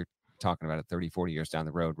 like you're talking about it 30, 40 years down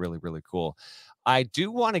the road, really, really cool. I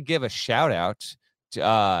do want to give a shout out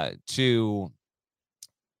to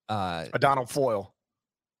O'Donnell Foyle.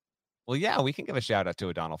 Well, yeah, we can give a shout out to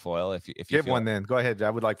O'Donnell Foyle if you give one. Then go ahead. I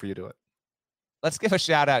would like for you to do it. Let's give a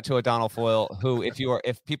shout out to O'Donnell Foyle, who, if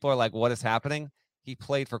people are like, what is happening? He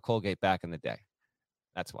played for Colgate back in the day.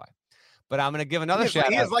 That's why. But I'm going to give another shout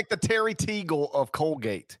out. He is like the Terry Teagle of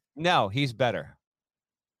Colgate. No, he's better.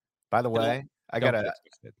 By the way, I got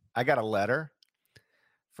a letter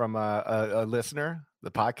from a listener,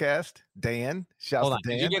 the podcast, Dan. Shout out to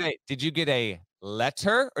Dan. Did you get a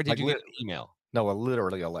letter or did you get an email? No,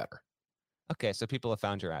 literally a letter. Okay, so people have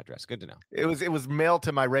found your address. Good to know. It was mailed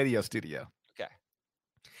to my radio studio. Okay.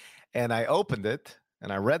 And I opened it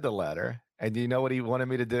and I read the letter. And do you know what he wanted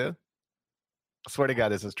me to do? I swear to God,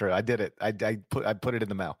 this is true. I did it. I put it in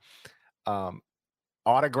the mail.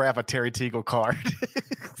 Autograph a Terry Teagle card.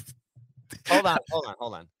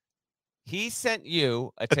 Hold on. He sent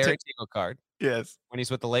you a Terry Teagle card. Yes. When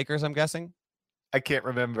he's with the Lakers, I'm guessing. I can't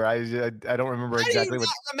remember. I don't remember exactly what.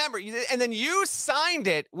 Remember, and then you signed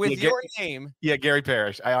it with your name. Yeah, Gary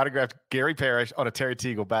Parrish. I autographed Gary Parrish on a Terry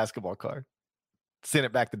Teagle basketball card. Sent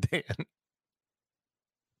it back to Dan.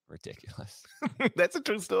 Ridiculous. That's a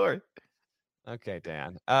true story. Okay,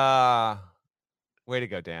 Dan. Way to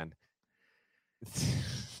go, Dan.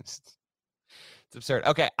 It's absurd.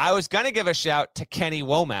 Okay, I was gonna give a shout to Kenny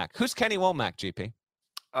Womack. Who's Kenny Womack, GP?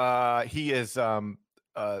 He is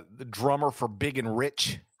the drummer for Big and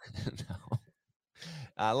Rich. No.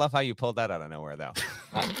 I love how you pulled that out of nowhere, though.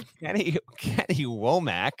 Kenny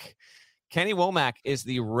Womack. Kenny Womack is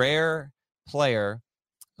the rare player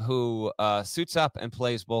who suits up and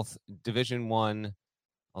plays both Division I,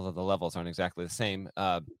 although the levels aren't exactly the same,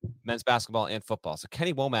 men's basketball and football. So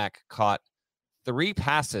Kenny Womack caught 3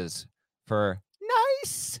 passes for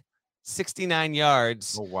 69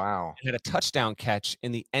 yards. Oh, wow. And had a touchdown catch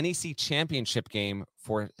in the NEC championship game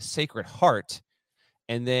for Sacred Heart.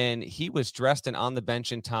 And then he was dressed and on the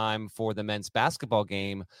bench in time for the men's basketball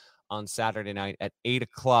game on Saturday night at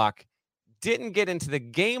 8:00. Didn't get into the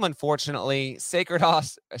game, unfortunately. Sacred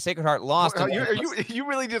Heart lost. You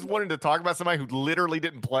really just wanted to talk about somebody who literally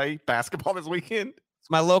didn't play basketball this weekend? It's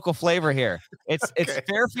my local flavor here. It's Okay. It's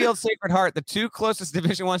Fairfield, Sacred Heart, the 2 closest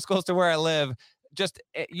Division I schools to where I live. Just,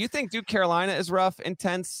 you think Duke Carolina is rough,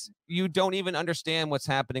 intense? You don't even understand what's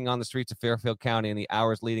happening on the streets of Fairfield County in the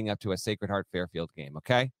hours leading up to a Sacred Heart Fairfield game,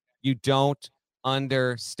 okay? You don't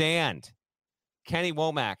understand. Kenny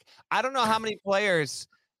Womack. I don't know how many players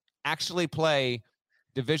actually play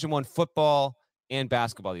Division I football and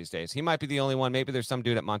basketball these days. He might be the only one. Maybe there's some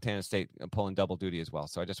dude at Montana State pulling double duty as well.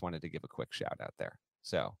 So I just wanted to give a quick shout out there.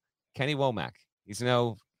 So Kenny Womack, he's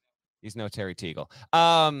no Terry Teagle.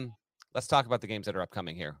 Let's talk about the games that are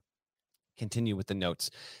upcoming here. Continue with the notes.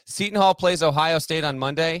 Seton Hall plays Ohio State on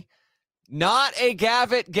Monday. Not a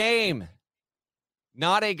Gavitt game.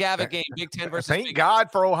 Not a Gavitt game. Big Ten versus Thank God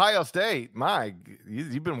for Ohio State.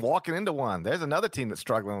 You've been walking into one. There's another team that's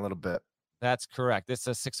struggling a little bit. That's correct. This is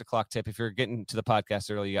a 6 o'clock tip. If you're getting to the podcast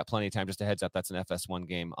early, you got plenty of time. Just a heads up, that's an FS1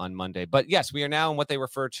 game on Monday. But yes, we are now in what they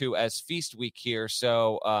refer to as Feast Week here.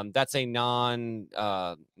 So that's a non-major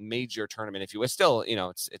tournament, if you will. Still,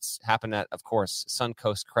 it's happened at, of course,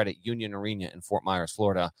 Suncoast Credit Union Arena in Fort Myers,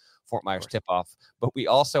 Florida. Fort Myers tip-off. But we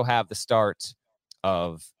also have the start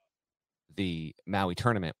of the Maui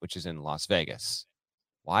tournament, which is in Las Vegas.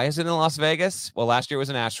 Why is it in Las Vegas? Well, last year it was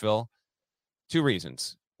in Asheville. 2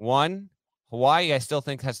 reasons. 1, Hawaii, I still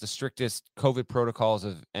think, has the strictest COVID protocols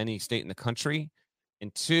of any state in the country.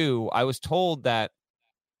 And 2, I was told that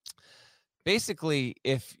basically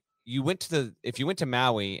if you went to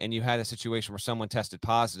Maui and you had a situation where someone tested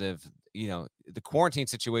positive, the quarantine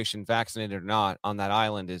situation, vaccinated or not, on that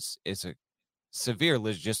island is a severe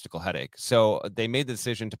logistical headache. So they made the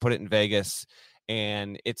decision to put it in Vegas,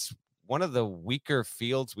 and it's one of the weaker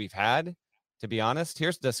fields we've had, to be honest.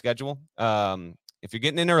 Here's the schedule. If you're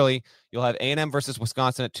getting in early, you'll have A&M versus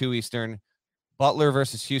Wisconsin at 2 Eastern, Butler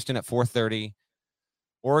versus Houston at 4:30,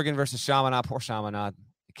 Oregon versus Chaminade. Poor Chaminade.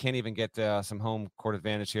 You can't even get some home court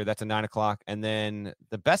advantage here. That's at 9 o'clock. And then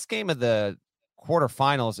the best game of the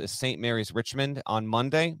quarterfinals is St. Mary's Richmond on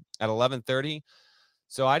Monday at 11:30.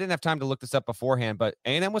 So I didn't have time to look this up beforehand, but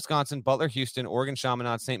A&M Wisconsin, Butler Houston, Oregon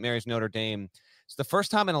Chaminade, St. Mary's Notre Dame. It's the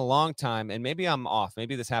first time in a long time, and maybe I'm off.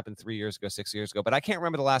 Maybe this happened 3 years ago, 6 years ago, but I can't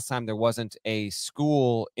remember the last time there wasn't a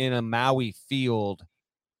school in a Maui field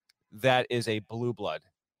that is a blue blood.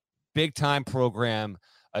 Big time program,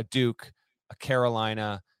 a Duke, a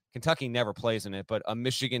Carolina. Kentucky never plays in it, but a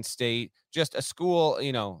Michigan State, just a school,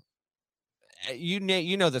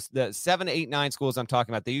 this, the 7, 8, 9 schools I'm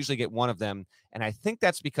talking about, they usually get one of them. And I think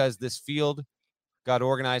that's because this field got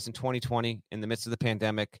organized in 2020 in the midst of the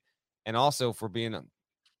pandemic. And also, for being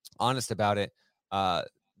honest about it,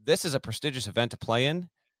 this is a prestigious event to play in.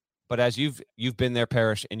 But as you've been there,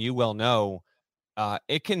 Parrish, and you well know,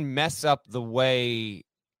 it can mess up the way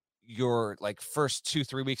your first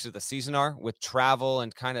 2-3 weeks of the season are, with travel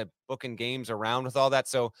and kind of booking games around with all that.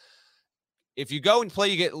 So if you go and play,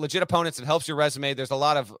 you get legit opponents. It helps your resume. There's a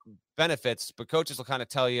lot of benefits, but coaches will kind of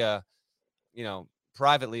tell you,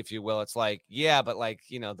 privately, if you will, it's like, yeah, but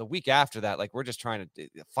the week after that, we're just trying to,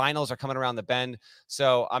 finals are coming around the bend.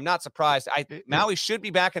 So I'm not surprised. Maui should be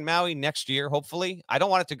back in Maui next year, hopefully. I don't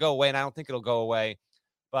want it to go away, and I don't think it'll go away,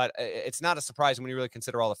 but it's not a surprise when you really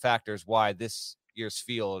consider all the factors why this year's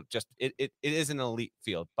field it is an elite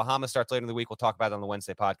field. Bahamas starts later in the week. We'll talk about it on the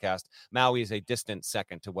Wednesday podcast. Maui is a distant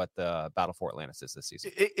second to what the Battle for Atlantis is this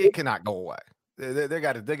season. It cannot go away. They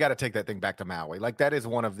got to take that thing back to Maui. That is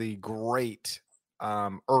one of the great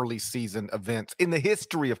early season events in the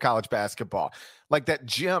history of college basketball. That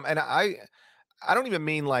gym, and I don't even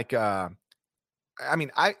mean it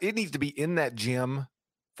needs to be in that gym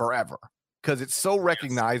forever because it's so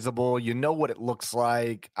recognizable. You know what it looks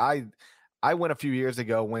like. I went a few years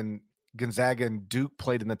ago when Gonzaga and Duke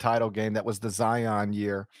played in the title game. That was the Zion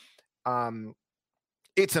year.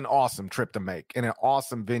 It's an awesome trip to make, and an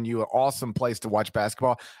awesome venue, an awesome place to watch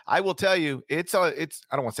basketball. I will tell you, I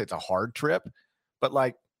don't want to say it's a hard trip, but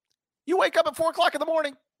you wake up at 4 o'clock in the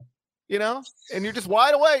morning, and you're just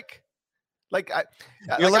wide awake.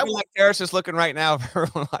 You're looking like Terrace is looking right now for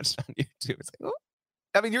everyone watching on YouTube. It's oh.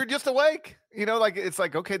 You're just awake, it's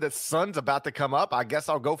okay, the sun's about to come up. I guess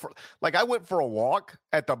I'll go for, I went for a walk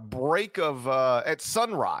at the break of, at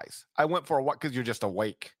sunrise. I went for a walk because you're just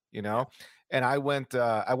awake, and I went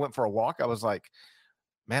for a walk. I was like,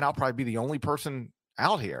 man, I'll probably be the only person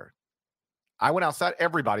out here. I went outside.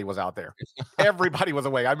 Everybody was out there. Everybody was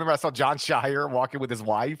awake. I remember I saw John Shire walking with his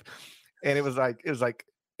wife, and it's like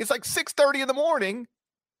 6:30 in the morning,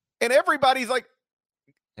 and everybody's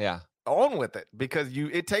yeah, on with it because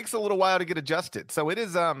it takes a little while to get adjusted. So it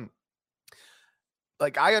is I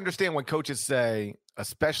understand when coaches say,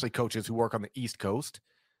 especially coaches who work on the East Coast,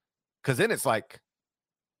 because then it's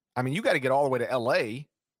you got to get all the way to LA,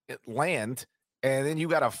 land, and then you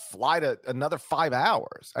got to fly to another 5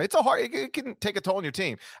 hours. It's it can take a toll on your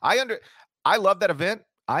team. I love that event.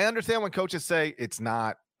 I understand when coaches say it's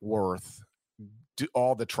not worth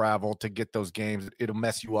all the travel to get those games. It'll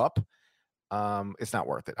mess you up. It's not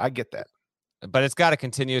worth it. I get that. but it's got to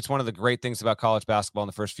continue. It's one of the great things about college basketball in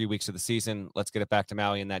the first few weeks of the season. Let's get it back to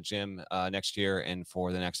Maui in that gym next year and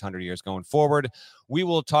for the next 100 years going forward. We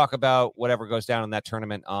will talk about whatever goes down in that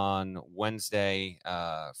tournament on Wednesday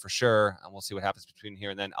for sure, and we'll see what happens between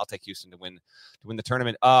here and then. I'll take Houston to win the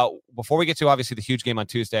tournament. Before we get to obviously the huge game on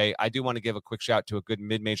Tuesday, I do want to give a quick shout to a good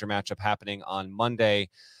mid-major matchup happening on Monday.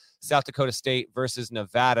 South Dakota State versus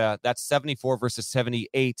Nevada. That's 74 versus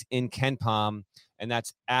 78 in KenPom. And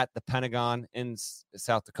that's at the Pentagon in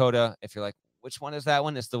South Dakota. If you're like, which one is that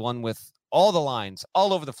one? It's the one with all the lines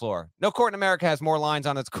all over the floor. No court in America has more lines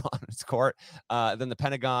on its court than the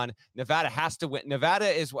Pentagon. Nevada has to win. Nevada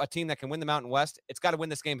is a team that can win the Mountain West. It's got to win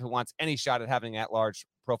this game if it wants any shot at having an at-large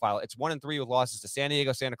profile. It's 1-3 with losses to San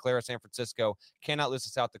Diego, Santa Clara, San Francisco. Cannot lose to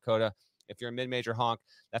South Dakota. If you're a mid-major honk,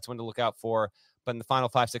 that's one to look out for. But in the final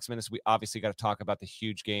 5-6 minutes, we obviously got to talk about the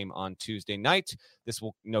huge game on Tuesday night. This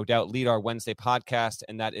will no doubt lead our Wednesday podcast,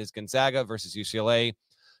 and that is Gonzaga versus UCLA.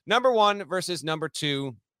 Number 1 versus number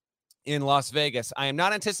 2 in Las Vegas. I am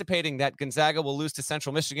not anticipating that Gonzaga will lose to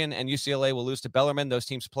Central Michigan and UCLA will lose to Bellarmine. Those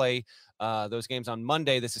teams play those games on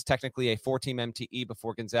Monday. This is technically a 4-team MTE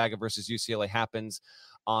before Gonzaga versus UCLA happens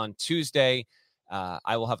on Tuesday.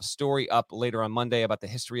 I will have a story up later on Monday about the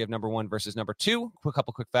history of number 1 versus number 2.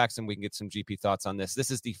 Couple quick facts, and we can get some GP thoughts on this.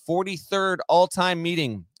 This is the 43rd all-time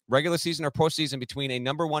meeting, regular season or postseason, between a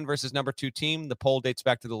number 1 versus number 2 team. The poll dates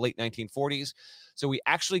back to the late 1940s. So we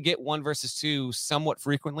actually get 1 versus 2 somewhat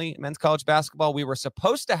frequently in men's college basketball. We were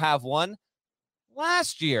supposed to have one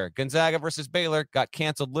last year. Gonzaga versus Baylor got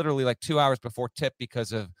canceled literally like 2 hours before tip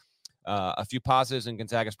because of a few pauses in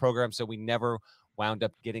Gonzaga's program. So we never wound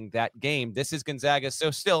up getting that game. This is Gonzaga,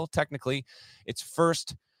 so still technically its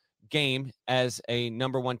first game as a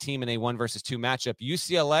number 1 team in a 1 versus 2 matchup.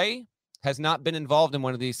 UCLA has not been involved in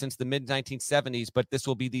one of these since the mid-1970s, but this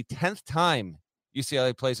will be the 10th time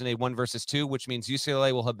UCLA plays in a 1 versus 2, which means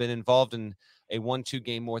UCLA will have been involved in a 1-2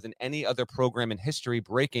 game more than any other program in history,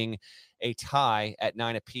 breaking a tie at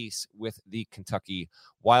 9 apiece with the Kentucky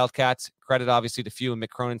Wildcats. Credit obviously to Few and Mick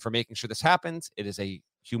Cronin for making sure this happens. It is a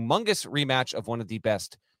humongous rematch of one of the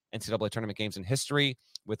best NCAA tournament games in history,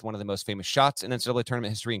 with one of the most famous shots in NCAA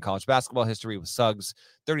tournament history and college basketball history with Suggs,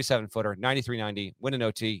 37-footer, 93-90, win an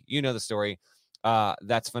OT. You know the story.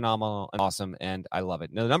 That's phenomenal and awesome, and I love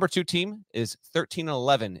it. Now, the number 2 team is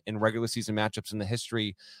 13-11 in regular season matchups in the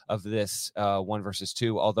history of this 1 versus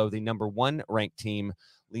 2, although the number 1 ranked team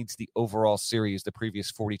leads the overall series, the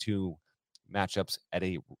previous 42 matchups, at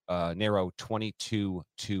a narrow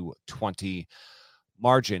 22-20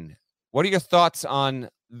 margin. What are your thoughts on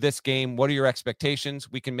this game? What are your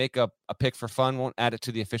expectations? We can make a pick for fun. Won't add it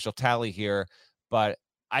to the official tally here, but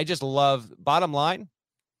I just love, bottom line,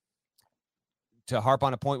 to harp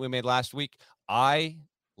on a point we made last week, I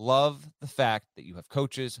love the fact that you have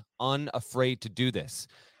coaches unafraid to do this.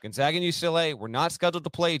 Gonzaga and UCLA were not scheduled to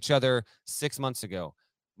play each other 6 months ago.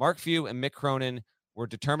 Mark Few and Mick Cronin were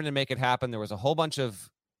determined to make it happen. There was a whole bunch of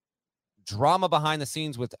drama behind the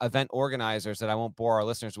scenes with event organizers that I won't bore our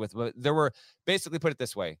listeners with, but there were, basically put it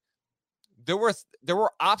this way, there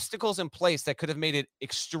were obstacles in place that could have made it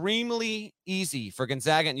extremely easy for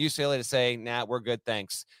Gonzaga and UCLA to say, nah, we're good,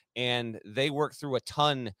 thanks. And they worked through a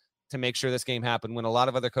ton to make sure this game happened when a lot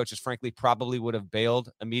of other coaches, frankly, probably would have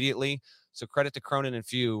bailed immediately. So credit to Cronin and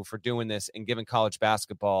Few for doing this and giving college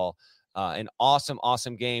basketball an awesome,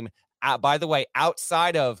 awesome game. By the way,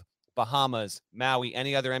 outside of Bahamas, Maui,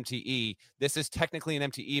 any other MTE, this is technically an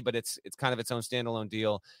MTE, but it's kind of its own standalone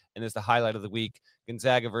deal and is the highlight of the week.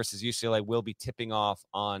 Gonzaga versus UCLA will be tipping off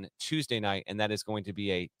on Tuesday night, and that is going to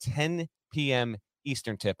be a 10 p.m.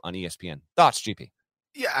 Eastern tip on ESPN. Thoughts, GP?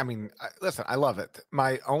 Yeah, I mean, listen, I love it.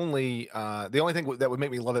 The only thing that would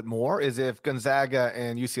make me love it more is if Gonzaga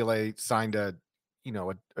and UCLA signed a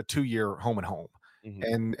 2-year home and home,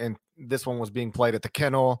 and this one was being played at the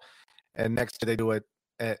Kennel, and next year they do it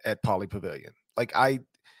at Pauley Pavilion. Like,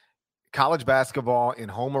 college basketball in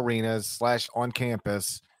home arenas / on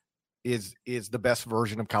campus is the best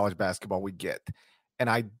version of college basketball we get. And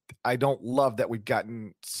I don't love that we've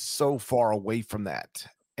gotten so far away from that.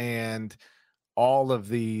 And all of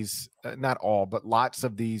these, not all, but lots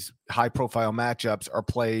of these high profile matchups are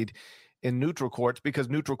played in neutral courts because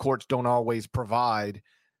neutral courts don't always provide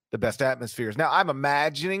the best atmospheres. Now, I'm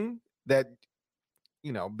imagining that,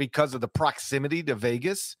 because of the proximity to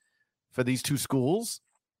Vegas for these two schools,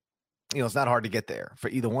 it's not hard to get there for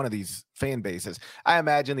either one of these fan bases. I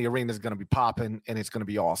imagine the arena is going to be popping and it's going to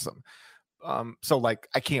be awesome. So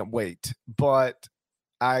I can't wait, but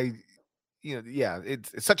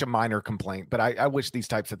it's such a minor complaint, but I wish these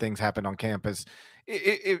types of things happened on campus.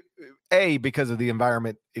 Because of the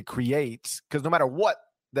environment it creates, because no matter what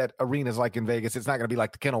that arenas like in Vegas, it's not going to be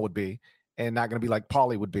like the Kennel would be, and not going to be like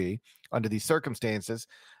Pauley would be under these circumstances.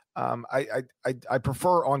 I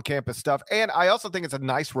prefer on-campus stuff, and I also think it's a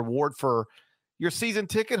nice reward for your season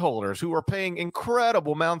ticket holders who are paying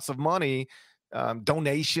incredible amounts of money,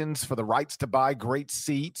 donations for the rights to buy great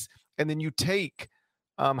seats, and then you take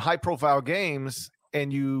high-profile games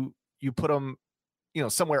and you put them,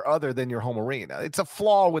 somewhere other than your home arena. It's a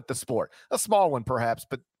flaw with the sport, a small one perhaps,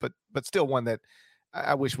 but still one that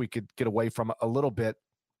I wish we could get away from a little bit.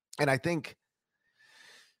 And I think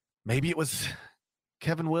maybe it was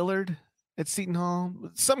Kevin Willard at Seton Hall.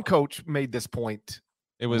 Some coach made this point.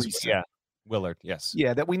 It was recently. Willard. Yes.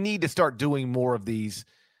 Yeah, that we need to start doing more of these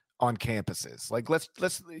on campuses. Like let's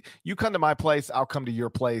you come to my place, I'll come to your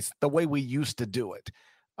place, the way we used to do it.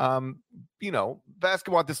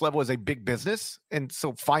 Basketball at this level is a big business, and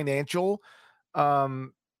so financial, the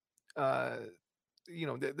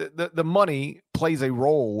money plays a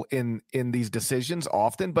role in these decisions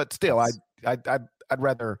often, but still, I'd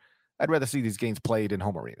rather see these games played in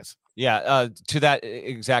home arenas. Yeah, to that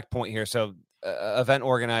exact point here. So, event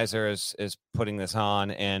organizer is putting this on,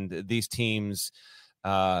 and these teams,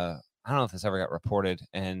 I don't know if this ever got reported,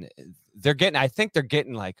 and I think they're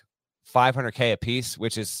getting like $500K a piece,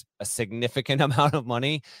 which is a significant amount of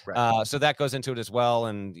money. Right. So that goes into it as well.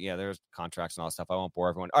 And yeah, there's contracts and all that stuff. I won't bore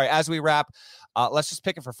everyone. All right, as we wrap, let's just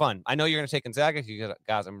pick it for fun. I know you're going to take Gonzaga. You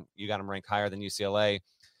got them ranked higher than UCLA.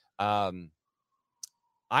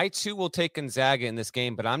 I too will take Gonzaga in this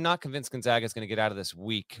game, but I'm not convinced Gonzaga is going to get out of this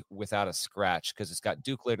week without a scratch, because it's got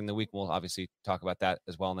Duke later in the week. We'll obviously talk about that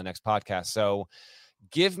as well in the next podcast. So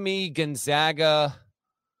give me Gonzaga.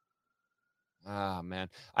 Oh, man.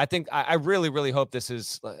 I think I really, really hope this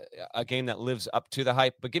is a game that lives up to the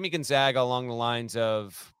hype. But give me Gonzaga along the lines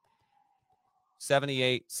of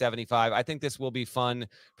 78-75. I think this will be fun,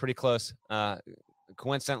 pretty close.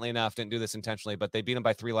 Coincidentally enough, didn't do this intentionally, but they beat them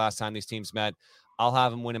by 3 last time these teams met. I'll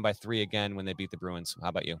have them winning by 3 again when they beat the Bruins. How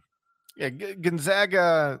about you? Yeah,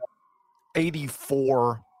 Gonzaga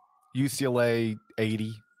 84, UCLA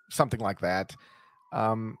 80, something like that.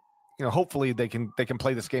 Hopefully they can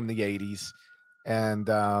play this game in the 80s. And,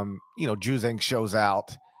 Juzang shows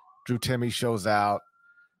out. Drew Timme shows out.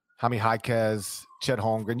 Jaime Jaquez, Chet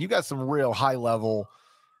Holmgren. You got some real high-level,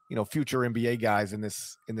 future NBA guys in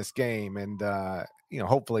this game. And,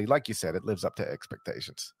 hopefully, like you said, it lives up to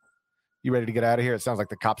expectations. You ready to get out of here? It sounds like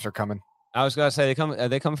the cops are coming. I was going to say, are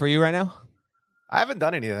they coming for you right now? I haven't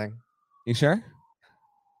done anything. You sure?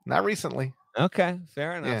 Not recently. Okay,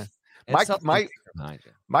 fair enough. Yeah.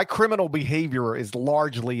 My criminal behavior is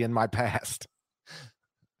largely in my past.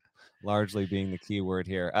 Largely being the key word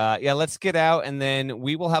here. Let's get out, and then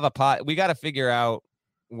we will have a pod. We got to figure out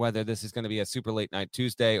whether this is going to be a super late night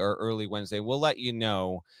Tuesday or early Wednesday. We'll let you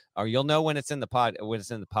know, or you'll know when it's in the pod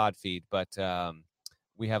feed. But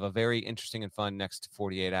we have a very interesting and fun next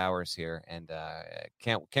 48 hours here, and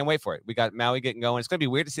can't wait for it. We got Maui getting going. It's going to be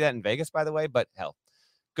weird to see that in Vegas, by the way, but hell,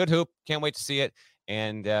 good hoop. Can't wait to see it.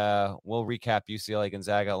 And we'll recap UCLA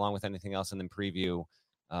Gonzaga along with anything else, and then preview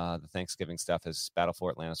the Thanksgiving stuff as Battle for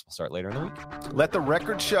Atlantis will start later in the week. Let the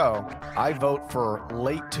record show I vote for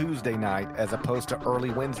late Tuesday night as opposed to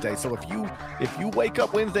early Wednesday. So if you wake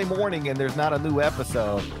up Wednesday morning and there's not a new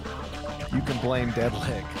episode, you can blame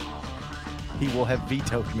Deadleg. He will have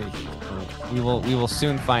vetoed me. We will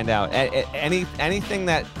soon find out. Anything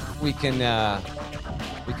that we can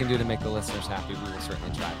do to make the listeners happy, we will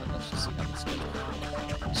certainly try. But let's just see how this goes.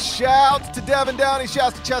 Shouts to Devin Downey.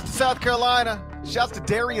 Shouts to Chester, South Carolina. Shouts to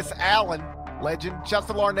Darius Allen, legend. Shouts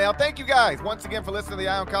to Larnell. Thank you guys once again for listening to the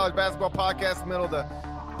Ion College Basketball Podcast in the middle of the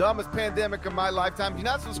dumbest pandemic of my lifetime. If you're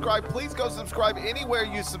not subscribed, please go subscribe anywhere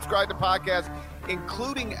you subscribe to podcasts,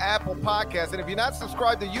 including Apple Podcasts. And if you're not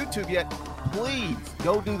subscribed to YouTube yet, please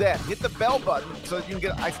go do that. Hit the bell button so you can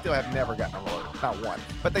get. I still have never gotten an alert, not one,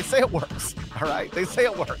 but they say it works. All right, they say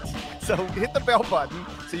it works. So hit the bell button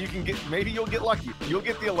so you can get. Maybe you'll get lucky. You'll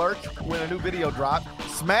get the alerts when a new video drops.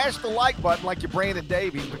 Smash the like button like you're Brandon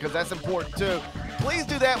Davies, because that's important too. Please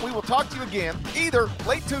do that. We will talk to you again either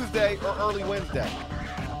late Tuesday or early Wednesday.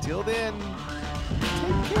 Till then,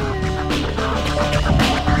 take care.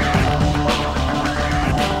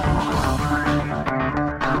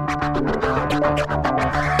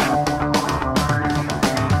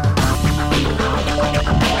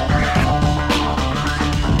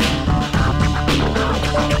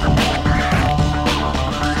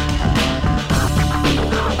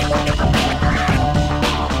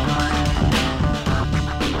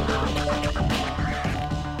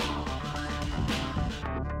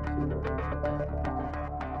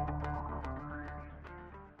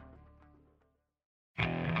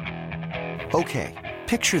 Okay,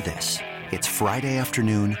 Picture this. It's Friday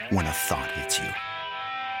afternoon when a thought hits you.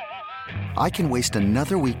 I can waste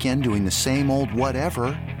another weekend doing the same old whatever,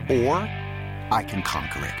 or I can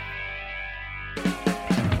conquer it.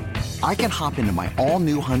 I can hop into my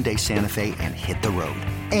all-new Hyundai Santa Fe and hit the road.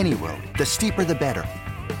 Any road. The steeper, the better.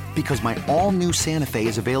 Because my all-new Santa Fe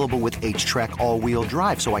is available with H-Track all-wheel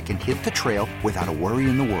drive, so I can hit the trail without a worry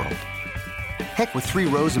in the world. Heck, with 3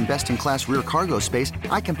 rows and best-in-class rear cargo space,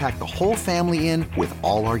 I can pack the whole family in with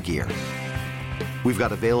all our gear. We've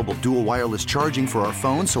got available dual wireless charging for our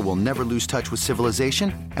phones, so we'll never lose touch with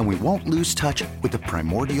civilization, and we won't lose touch with the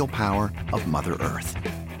primordial power of Mother Earth.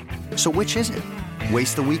 So which is it?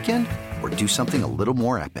 Waste the weekend or do something a little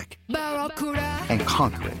more epic? And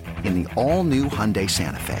conquer it in the all-new Hyundai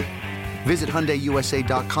Santa Fe. Visit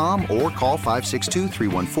HyundaiUSA.com or call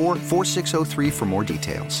 562-314-4603 for more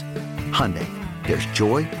details. Hyundai, there's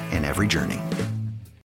joy in every journey.